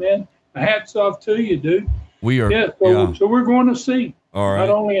 Dave, man. Hats off to you, dude. We are. Yeah, so we're going to see All right. not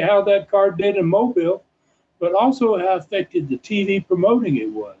only how that card did in Mobile, but also how affected the TV promoting it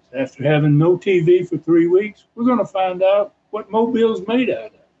was. After having no TV for 3 weeks, we're going to find out what Mobile's made out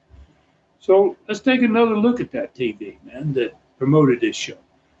of. So let's take another look at that TV, man, that promoted this show.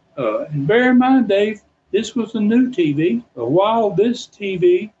 And bear in mind, Dave, this was a new TV. While this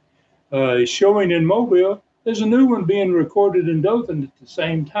TV is showing in Mobile, there's a new one being recorded in Dothan at the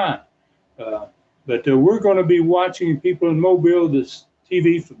same time. But we're going to be watching people in Mobile this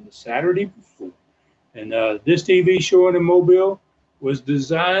TV from the Saturday before. And this TV showing in Mobile was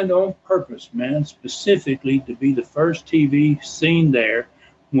designed on purpose, man, specifically to be the first TV seen there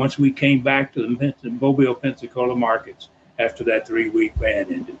once we came back to the Mobile, Pensacola markets after that 3-week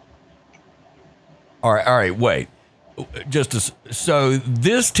ban ended. All right, wait. So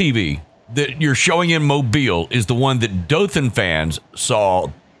this TV that you're showing in Mobile is the one that Dothan fans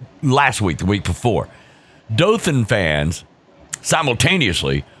saw last week, the week before. Dothan fans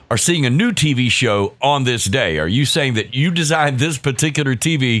simultaneously are seeing a new TV show on this day. Are you saying that you designed this particular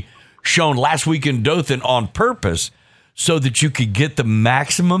TV shown last week in Dothan on purpose so that you could get the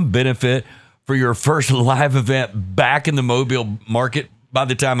maximum benefit for your first live event back in the Mobile market by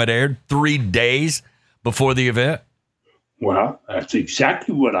the time it aired, 3 days before the event? Well, that's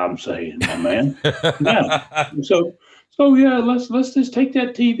exactly what I'm saying, my man. Yeah. So yeah, let's just take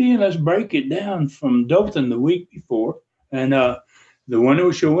that TV and let's break it down from Dothan the week before, and the one that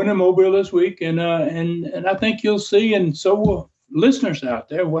was showing in Mobile this week, and I think you'll see, and so will listeners out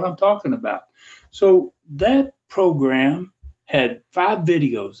there, what I'm talking about. So that program had 5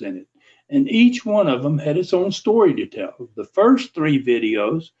 videos in it, and each one of them had its own story to tell. The first 3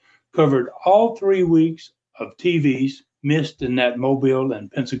 videos covered all 3 weeks of TVs missed in that Mobile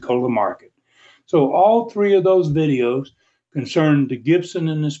and Pensacola market. So all 3 of those videos concerned the Gibson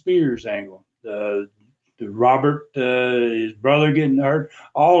and the Spears angle, the Robert, his brother getting hurt,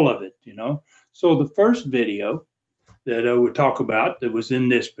 all of it, you know. So the first video that I would talk about that was in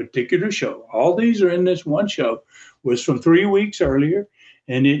this particular show, all these are in this one show, was from 3 weeks earlier,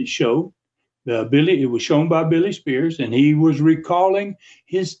 and it showed it was shown by Billy Spears, and he was recalling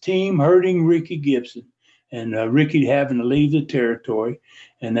his team hurting Ricky Gibson and Ricky having to leave the territory,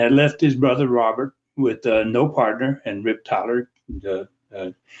 and that left his brother Robert with no partner, and Rip Tyler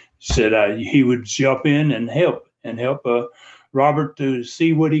said he would jump in and help Robert to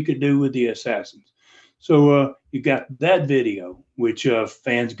see what he could do with the assassins. So you got that video, which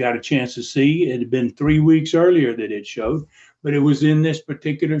fans got a chance to see. It had been 3 weeks earlier that it showed, but it was in this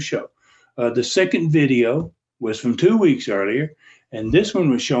particular show. The second video was from 2 weeks earlier, and this one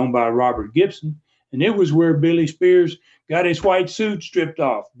was shown by Robert Gibson, and it was where Billy Spears got his white suit stripped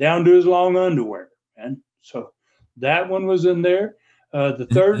off down to his long underwear. And so that one was in there. The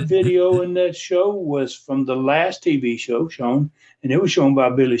third video in that show was from the last TV show shown, and it was shown by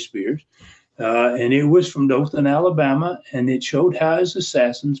Billy Spears. And it was from Dothan, Alabama, and it showed how his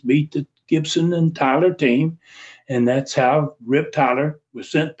assassins beat the Gibson and Tyler team. And that's how Rip Tyler was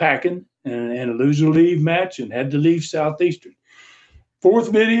sent packing in a loser-leave match and had to leave Southeastern. Fourth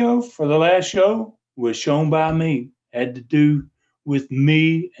video for the last show was shown by me, had to do with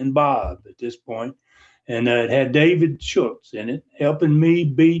me and Bob at this point. And it had David Schultz in it, helping me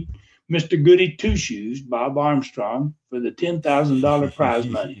beat Mr. Goody Two-Shoes, Bob Armstrong, for the $10,000 prize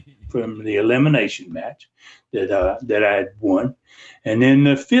money from the elimination match that I had won. And then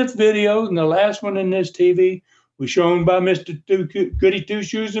the fifth video and the last one in this TV was shown by Mr. Goody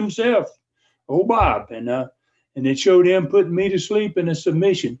Two-Shoes himself, old Bob. And it showed him putting me to sleep in a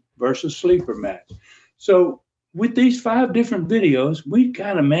submission versus sleeper match. So with these 5 different videos, we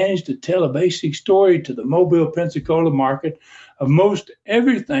kind of managed to tell a basic story to the Mobile, Pensacola market of most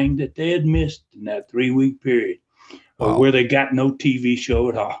everything that they had missed in that 3-week period, where they got no TV show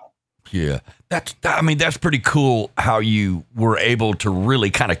at all. Yeah, that's pretty cool how you were able to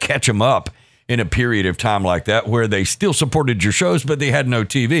really kind of catch them up in a period of time like that, where they still supported your shows, but they had no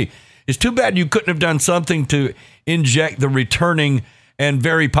TV. It's too bad you couldn't have done something to inject the returning and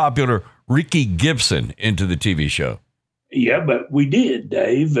very popular Ricky Gibson into the TV show. Yeah, but we did,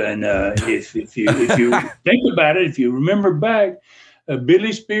 Dave. And if you think about it, if you remember back,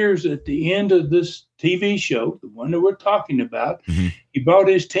 Billy Spears at the end of this TV show, the one that we're talking about, he brought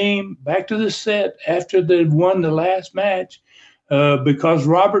his team back to the set after they'd won the last match because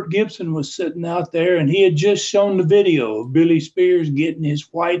Robert Gibson was sitting out there and he had just shown the video of Billy Spears getting his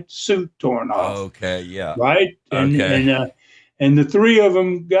white suit torn off. Okay, yeah. Right? And the three of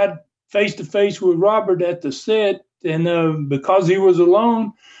them got face to face with Robert at the set. And because he was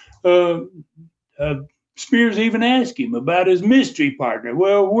alone, Spears even asked him about his mystery partner.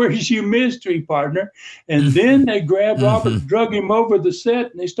 Well, where's your mystery partner? And then they grabbed Robert, drug him over the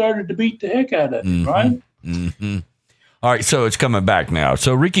set, and they started to beat the heck out of him, right? Mm-hmm. All right, so it's coming back now.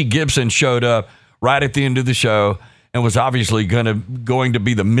 So Ricky Gibson showed up right at the end of the show and was obviously going to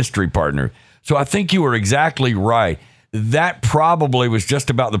be the mystery partner. So I think you were exactly right. That probably was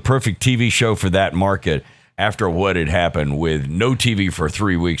just about the perfect TV show for that market after what had happened with no TV for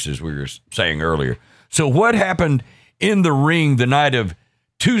 3 weeks, as we were saying earlier. So what happened in the ring the night of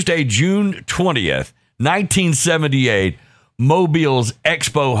Tuesday, June 20th, 1978, Mobile's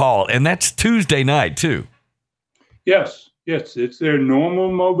Expo Hall? And that's Tuesday night, too. Yes, it's their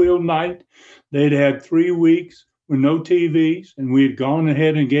normal Mobile night. They'd had 3 weeks with no TVs, and we had gone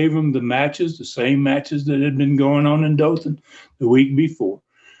ahead and gave them the matches, the same matches that had been going on in Dothan the week before.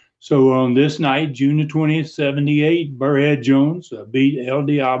 So on this night, June the 20th, 78, Burrhead Jones beat El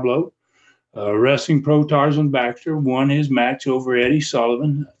Diablo. Wrestling Pro Tarzan Baxter won his match over Eddie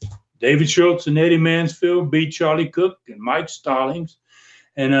Sullivan. David Schultz and Eddie Mansfield beat Charlie Cook and Mike Stallings.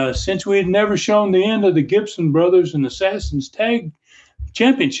 And since we had never shown the end of the Gibson Brothers and Assassins Tag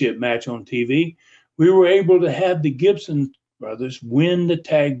Championship match on TV, we were able to have the Gibson Brothers win the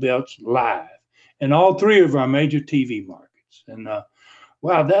tag belts live in all three of our major TV markets. And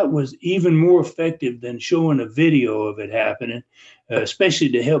wow, that was even more effective than showing a video of it happening, especially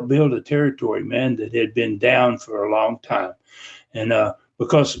to help build a territory, man, that had been down for a long time. And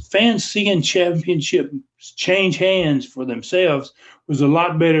because fans seeing championships change hands for themselves was a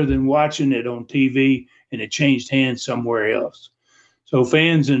lot better than watching it on TV and it changed hands somewhere else. So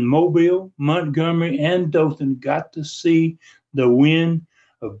fans in Mobile, Montgomery, and Dothan got to see the win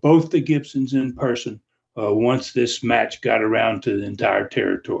of both the Gibsons in person once this match got around to the entire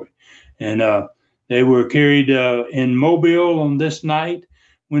territory. And they were carried in Mobile on this night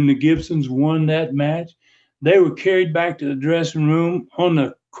when the Gibsons won that match. They were carried back to the dressing room on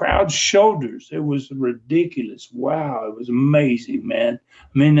the crowd's shoulders. It was ridiculous. Wow, it was amazing, man.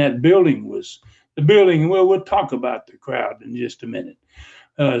 I mean, that building was the building. Well, we'll talk about the crowd in just a minute.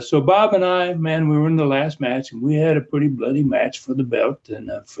 So Bob and I, man, we were in the last match, and we had a pretty bloody match for the belt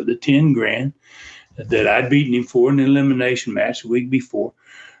and for the 10 grand that I'd beaten him for in an elimination match the week before.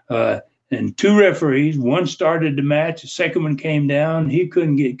 And two referees, one started the match, the second one came down. He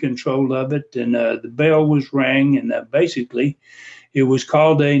couldn't get control of it, and the bell was rang, and basically it was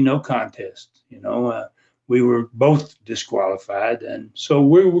called a no contest. We were both disqualified, and so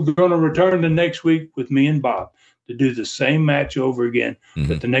we were going to return the next week with me and Bob to do the same match over again,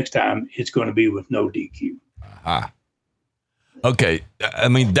 but the next time it's going to be with no DQ. Okay, I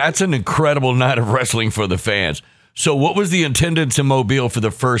mean, that's an incredible night of wrestling for the fans. So what was the attendance in Mobile for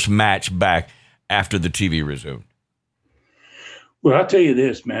the first match back after the TV resumed? Well, I'll tell you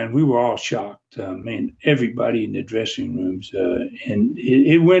this, man, we were all shocked. Everybody in the dressing rooms. And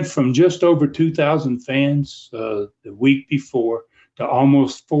it went from just over 2,000 fans the week before to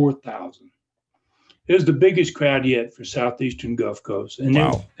almost 4,000. It was the biggest crowd yet for Southeastern Gulf Coast. And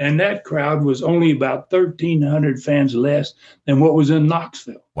wow. And that crowd was only about 1,300 fans less than what was in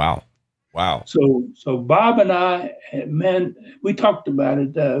Knoxville. Wow. So Bob and I, man, we talked about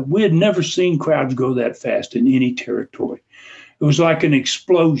it. We had never seen crowds go that fast in any territory. It was like an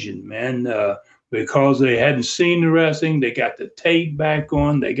explosion, man, because they hadn't seen the wrestling. They got the tape back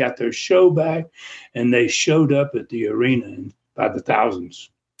on. They got their show back, and they showed up at the arena by the thousands.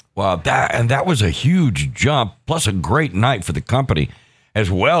 Wow, that was a huge jump, plus a great night for the company as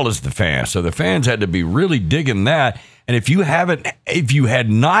well as the fans. So the fans had to be really digging that. And if you had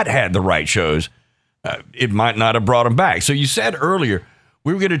not had the right shows, it might not have brought them back. So you said earlier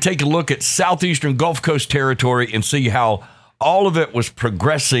we were going to take a look at Southeastern Gulf Coast territory and see how all of it was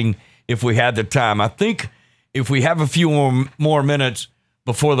progressing if we had the time. I think if we have a few more minutes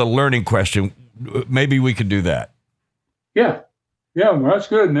before the learning question, maybe we could do that. Yeah, well, that's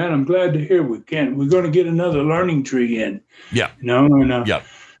good, man. I'm glad to hear we can. We're going to get another learning tree in. Yeah. Yeah.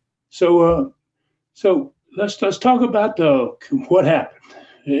 So let's talk about what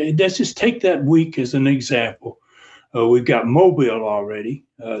happened. Let's just take that week as an example. We've got Mobile already.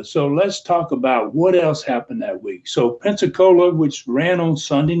 So let's talk about what else happened that week. So Pensacola, which ran on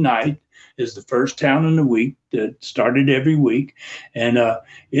Sunday night, is the first town in the week that started every week. And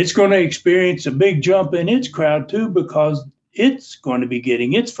it's going to experience a big jump in its crowd, too, because it's going to be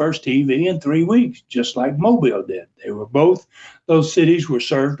getting its first TV in 3 weeks, just like Mobile did. Those cities were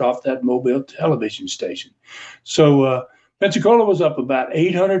served off that Mobile television station. So Pensacola was up about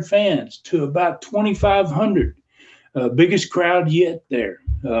 800 fans to about 2,500. Biggest crowd yet there.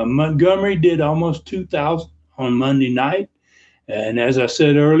 Montgomery did almost 2,000 on Monday night. And as I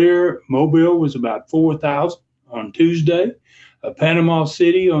said earlier, Mobile was about 4,000 on Tuesday. Panama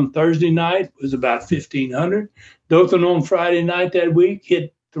City on Thursday night was about 1,500. Dothan on Friday night that week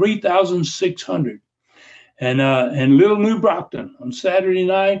hit 3,600. And Little New Brockton on Saturday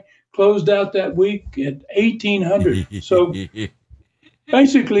night closed out that week at 1,800. So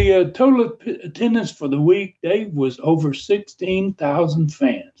basically, total attendance for the week, Dave, was over 16,000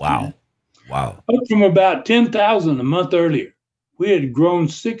 fans. Wow. Man. Wow. Up from about 10,000 a month earlier. We had grown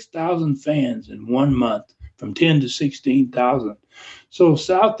 6,000 fans in 1 month, from 10 to 16,000. So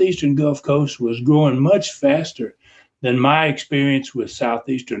Southeastern Gulf Coast was growing much faster than my experience with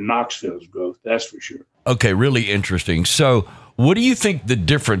Southeastern Knoxville's growth, that's for sure. Okay, really interesting. So what do you think the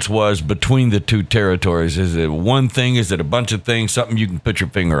difference was between the two territories? Is it one thing? Is it a bunch of things? Something you can put your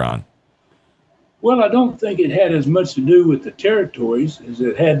finger on? Well, I don't think it had as much to do with the territories as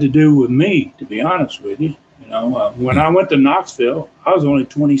it had to do with me, to be honest with you. When I went to Knoxville, I was only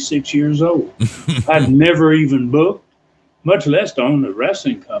 26 years old. I'd never even booked, much less owned a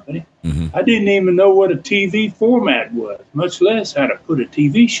wrestling company. Mm-hmm. I didn't even know what a TV format was, much less how to put a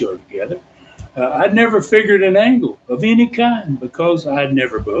TV show together. I'd never figured an angle of any kind because I'd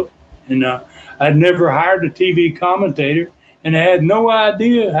never booked. And I'd never hired a TV commentator, and I had no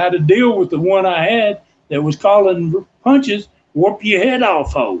idea how to deal with the one I had that was calling punches, warp your head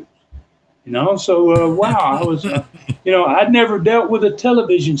off holes. So wow, I was, I'd never dealt with a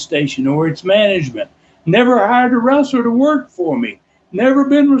television station or its management, never hired a wrestler to work for me, never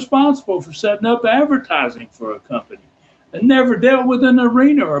been responsible for setting up advertising for a company, and never dealt with an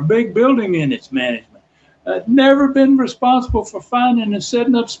arena or a big building in its management. I'd never been responsible for finding and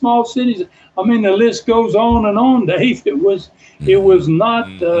setting up small cities. I mean, the list goes on, Dave. It was not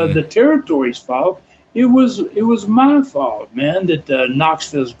the territory's fault. It was my fault, man, that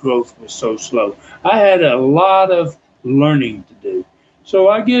Knoxville's growth was so slow. I had a lot of learning to do. So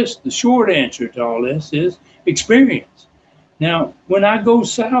I guess the short answer to all this is experience. Now, when I go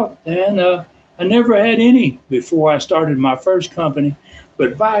south, man, I never had any before I started my first company.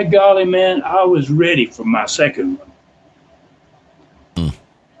 But by golly, man, I was ready for my second one.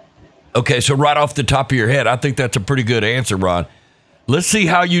 Okay, so right off the top of your head, I think that's a pretty good answer, Ron. Let's see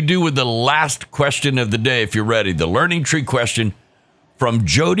how you do with the last question of the day, if you're ready. The Learning Tree question from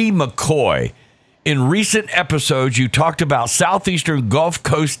Jody McCoy. In recent episodes, you talked about Southeastern Gulf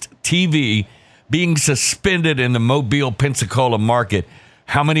Coast TV being suspended in the Mobile, Pensacola market.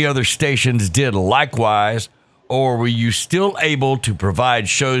 How many other stations did likewise, or were you still able to provide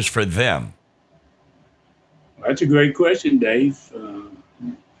shows for them? That's a great question, Dave.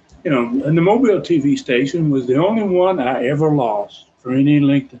 And the Mobile TV station was the only one I ever lost for any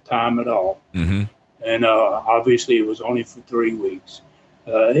length of time at all. Mm-hmm. And obviously it was only for 3 weeks.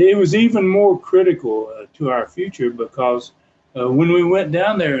 It was even more critical to our future because when we went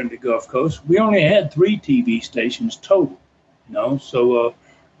down there in the Gulf Coast, we only had 3 TV stations total. So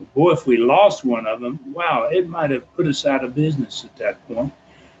boy, if we lost one of them, wow, it might have put us out of business at that point.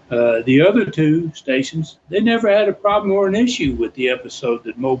 The other 2 stations, they never had a problem or an issue with the episode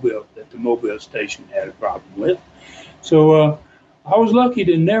that the Mobile station had a problem with. So I was lucky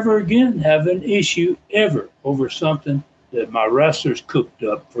to never again have an issue ever over something that my wrestlers cooked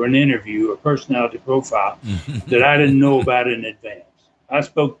up for an interview or personality profile that I didn't know about in advance. I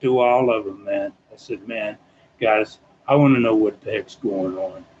spoke to all of them, man. I said, man, guys, I want to know what the heck's going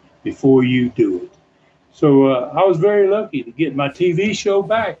on before you do it. So I was very lucky to get my TV show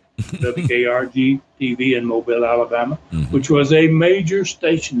back, WKRG TV in Mobile, Alabama, which was a major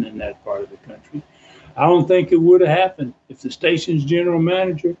station in that part of the country. I don't think it would have happened if the station's general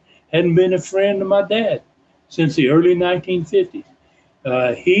manager hadn't been a friend of my dad since the early 1950s.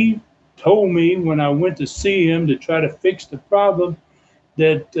 He told me when I went to see him to try to fix the problem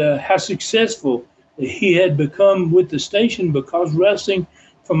that how successful he had become with the station because wrestling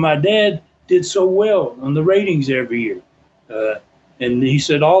from my dad did so well on the ratings every year. And he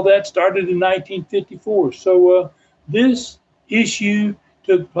said all that started in 1954. So this issue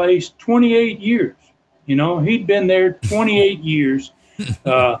took place 28 years. He'd been there 28 years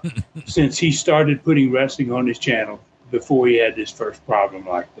since he started putting wrestling on his channel before he had this first problem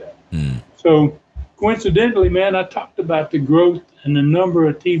like that. So coincidentally, man, I talked about the growth and the number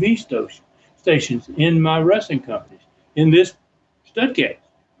of TV stations in my wrestling companies in this studcast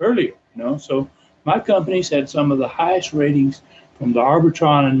earlier. So My company's had some of the highest ratings from the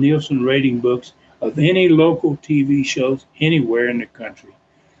Arbitron and Nielsen rating books of any local TV shows anywhere in the country.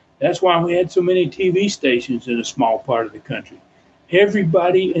 That's why we had so many TV stations in a small part of the country.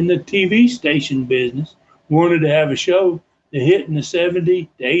 Everybody in the TV station business wanted to have a show that hit in the 70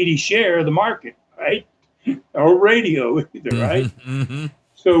 to 80 share of the market, right? Or radio either, right? Mm-hmm.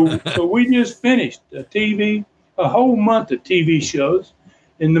 So we just finished a whole month of TV shows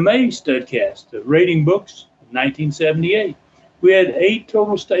in the May Studcast, the rating books of 1978. We had 8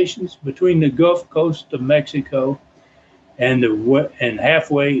 total stations between the Gulf Coast of Mexico and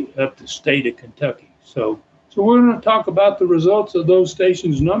halfway up the state of Kentucky. So we're going to talk about the results of those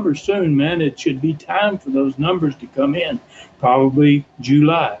stations' numbers soon, man. It should be time for those numbers to come in, probably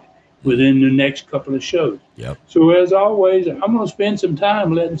July, within the next couple of shows. Yep. So as always, I'm going to spend some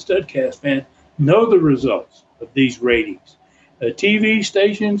time letting Studcast fans know the results of these ratings. TV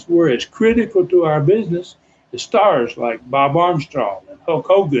stations were as critical to our business as stars like Bob Armstrong and Hulk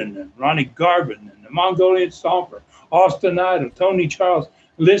Hogan and Ronnie Garvin and the Mongolian Stomper, Austin Idol, Tony Charles.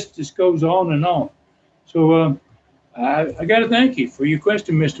 The list just goes on and on. So I got to thank you for your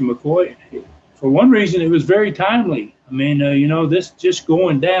question, Mr. McCoy. For one reason, it was very timely. I mean, this just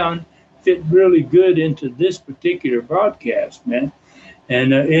going down fit really good into this particular broadcast, man.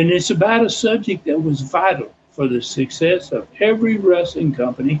 And it's about a subject that was vital for the success of every wrestling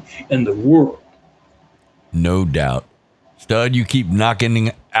company in the world. No doubt. Stud, you keep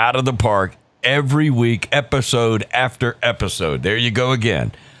knocking out of the park every week, episode after episode. There you go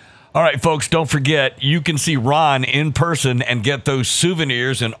again. All right, folks, don't forget, you can see Ron in person and get those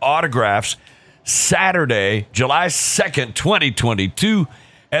souvenirs and autographs Saturday, July 2nd, 2022,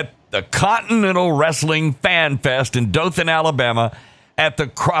 at the Continental Wrestling Fan Fest in Dothan, Alabama, at the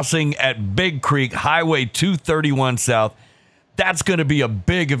crossing at Big Creek, Highway 231 South. That's going to be a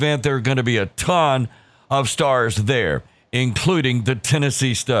big event. There are going to be a ton of stars there, including the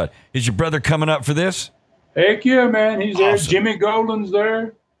Tennessee Stud. Is your brother coming up for this? Heck yeah, man. He's Awesome. there. Jimmy Golden's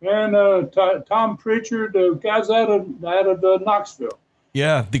there. And Tom Pritchard, the guys out of Knoxville.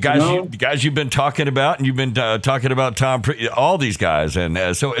 Yeah, the guys you've been talking about, and you've been talking about Tom Pritchard, all these guys.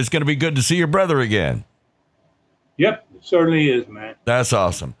 And so it's going to be good to see your brother again. Yep, it certainly is, man. That's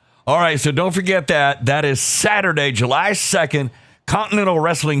awesome. All right, so don't forget that. That is Saturday, July 2nd, Continental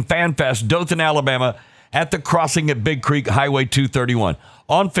Wrestling Fan Fest, Dothan, Alabama, at the crossing at Big Creek, Highway 231.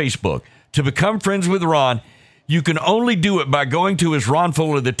 On Facebook. To become friends with Ron, you can only do it by going to his Ron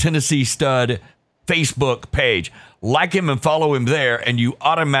Fuller, the Tennessee Stud Facebook page. Like him and follow him there, and you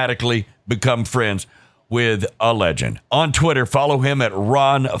automatically become friends with a legend. On Twitter, follow him at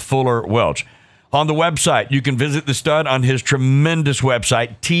Ron Fuller Welch. On the website, you can visit the Stud on his tremendous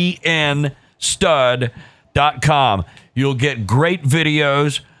website, tnstud.com. You'll get great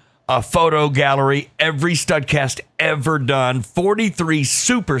videos, a photo gallery, every Studcast ever done, 43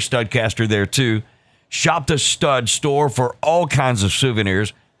 Super Studcast are there too. Shop the Stud store for all kinds of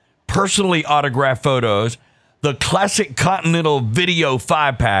souvenirs, personally autographed photos, the classic Continental video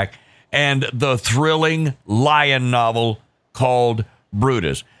 5-pack, and the thrilling Lion novel called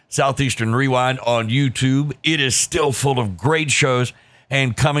Brutus. Southeastern Rewind on YouTube. It is still full of great shows,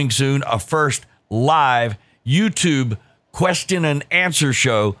 and coming soon, a first live YouTube question and answer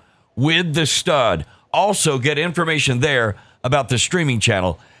show with the Stud. Also, get information there about the streaming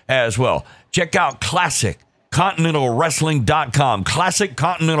channel as well. Check out ClassicContinentalWrestling.com.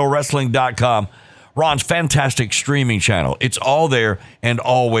 ClassicContinentalWrestling.com. Ron's fantastic streaming channel. It's all there and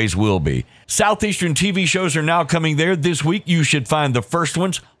always will be. Southeastern TV shows are now coming there. This week, you should find the first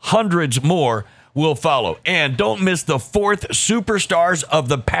ones. Hundreds more will follow. And don't miss the 4th Superstars of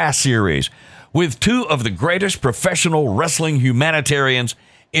the Past series with 2 of the greatest professional wrestling humanitarians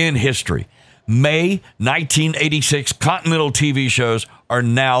in history. May 1986 Continental TV shows are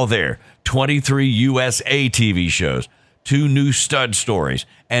now there. 23 USA TV shows, 2 new Stud stories,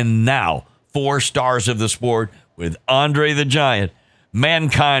 and now 4 stars of the sport with Andre the Giant,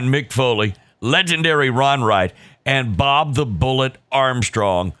 Mankind Mick Foley, legendary Ron Wright, and Bob the Bullet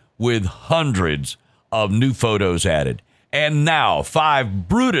Armstrong, with hundreds of new photos added. And now 5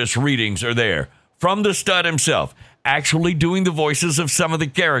 Brutus readings are there from the Stud himself, actually doing the voices of some of the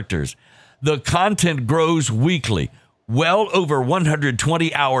characters. The content grows weekly, well over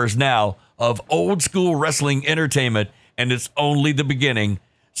 120 hours now of old school wrestling entertainment, and it's only the beginning.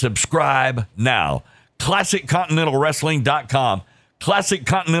 Subscribe now. ClassicContinentalWrestling.com.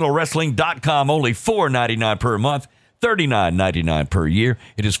 ClassicContinentalWrestling.com, only $4.99 per month, $39.99 per year.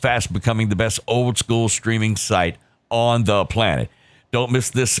 It is fast becoming the best old school streaming site on the planet. Don't miss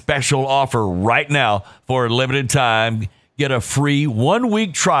this special offer right now for a limited time. get a free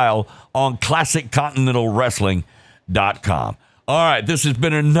 1-week trial on ClassicContinentalWrestling.com. All right, this has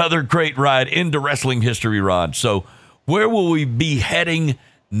been another great ride into wrestling history, Rod. So where will we be heading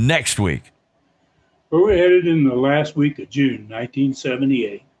next week? Well, we're headed in the last week of June,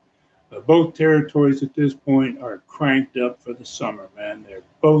 1978. Both territories at this point are cranked up for the summer, man. They're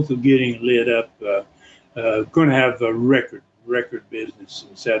both getting lit up. Going to have a record business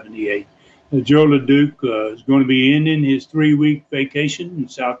in 78. Joe Leduc is going to be ending his 3-week vacation in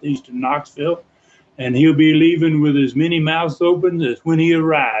Southeastern Knoxville, and he'll be leaving with as many mouths open as when he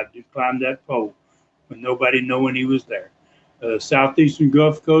arrived to climb that pole, with nobody knowing he was there. Southeastern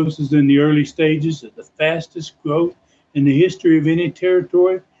Gulf Coast is in the early stages of the fastest growth in the history of any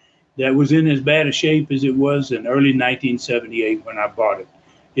territory that was in as bad a shape as it was in early 1978 when I bought it.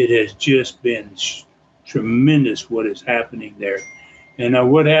 It has just been tremendous what is happening there. And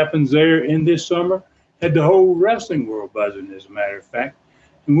what happens there in this summer had the whole wrestling world buzzing, as a matter of fact.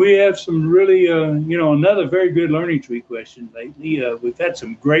 And we have some really, another very good learning tree question lately. We've had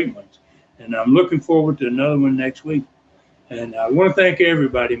some great ones, and I'm looking forward to another one next week. And I want to thank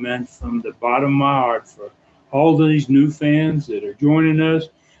everybody, man, from the bottom of my heart for all these new fans that are joining us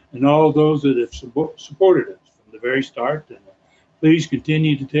and all those that have supported us from the very start. And please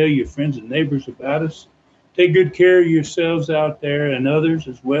continue to tell your friends and neighbors about us. Take good care of yourselves out there and others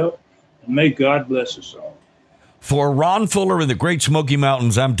as well. And may God bless us all. For Ron Fuller in the Great Smoky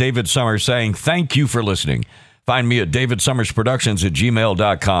Mountains, I'm David Summers saying thank you for listening. Find me at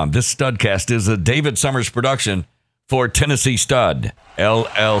davidsummersproductions@gmail.com. This Studcast is a David Summers production for Tennessee Stud,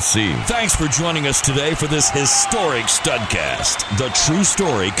 LLC. Thanks for joining us today for this historic Studcast. The true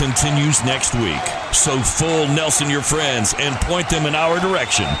story continues next week. So full Nelson your friends and point them in our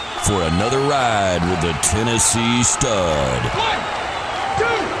direction for another ride with the Tennessee Stud. 1, 2,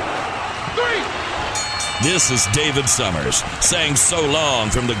 3. This is David Summers saying so long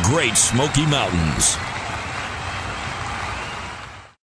from the Great Smoky Mountains.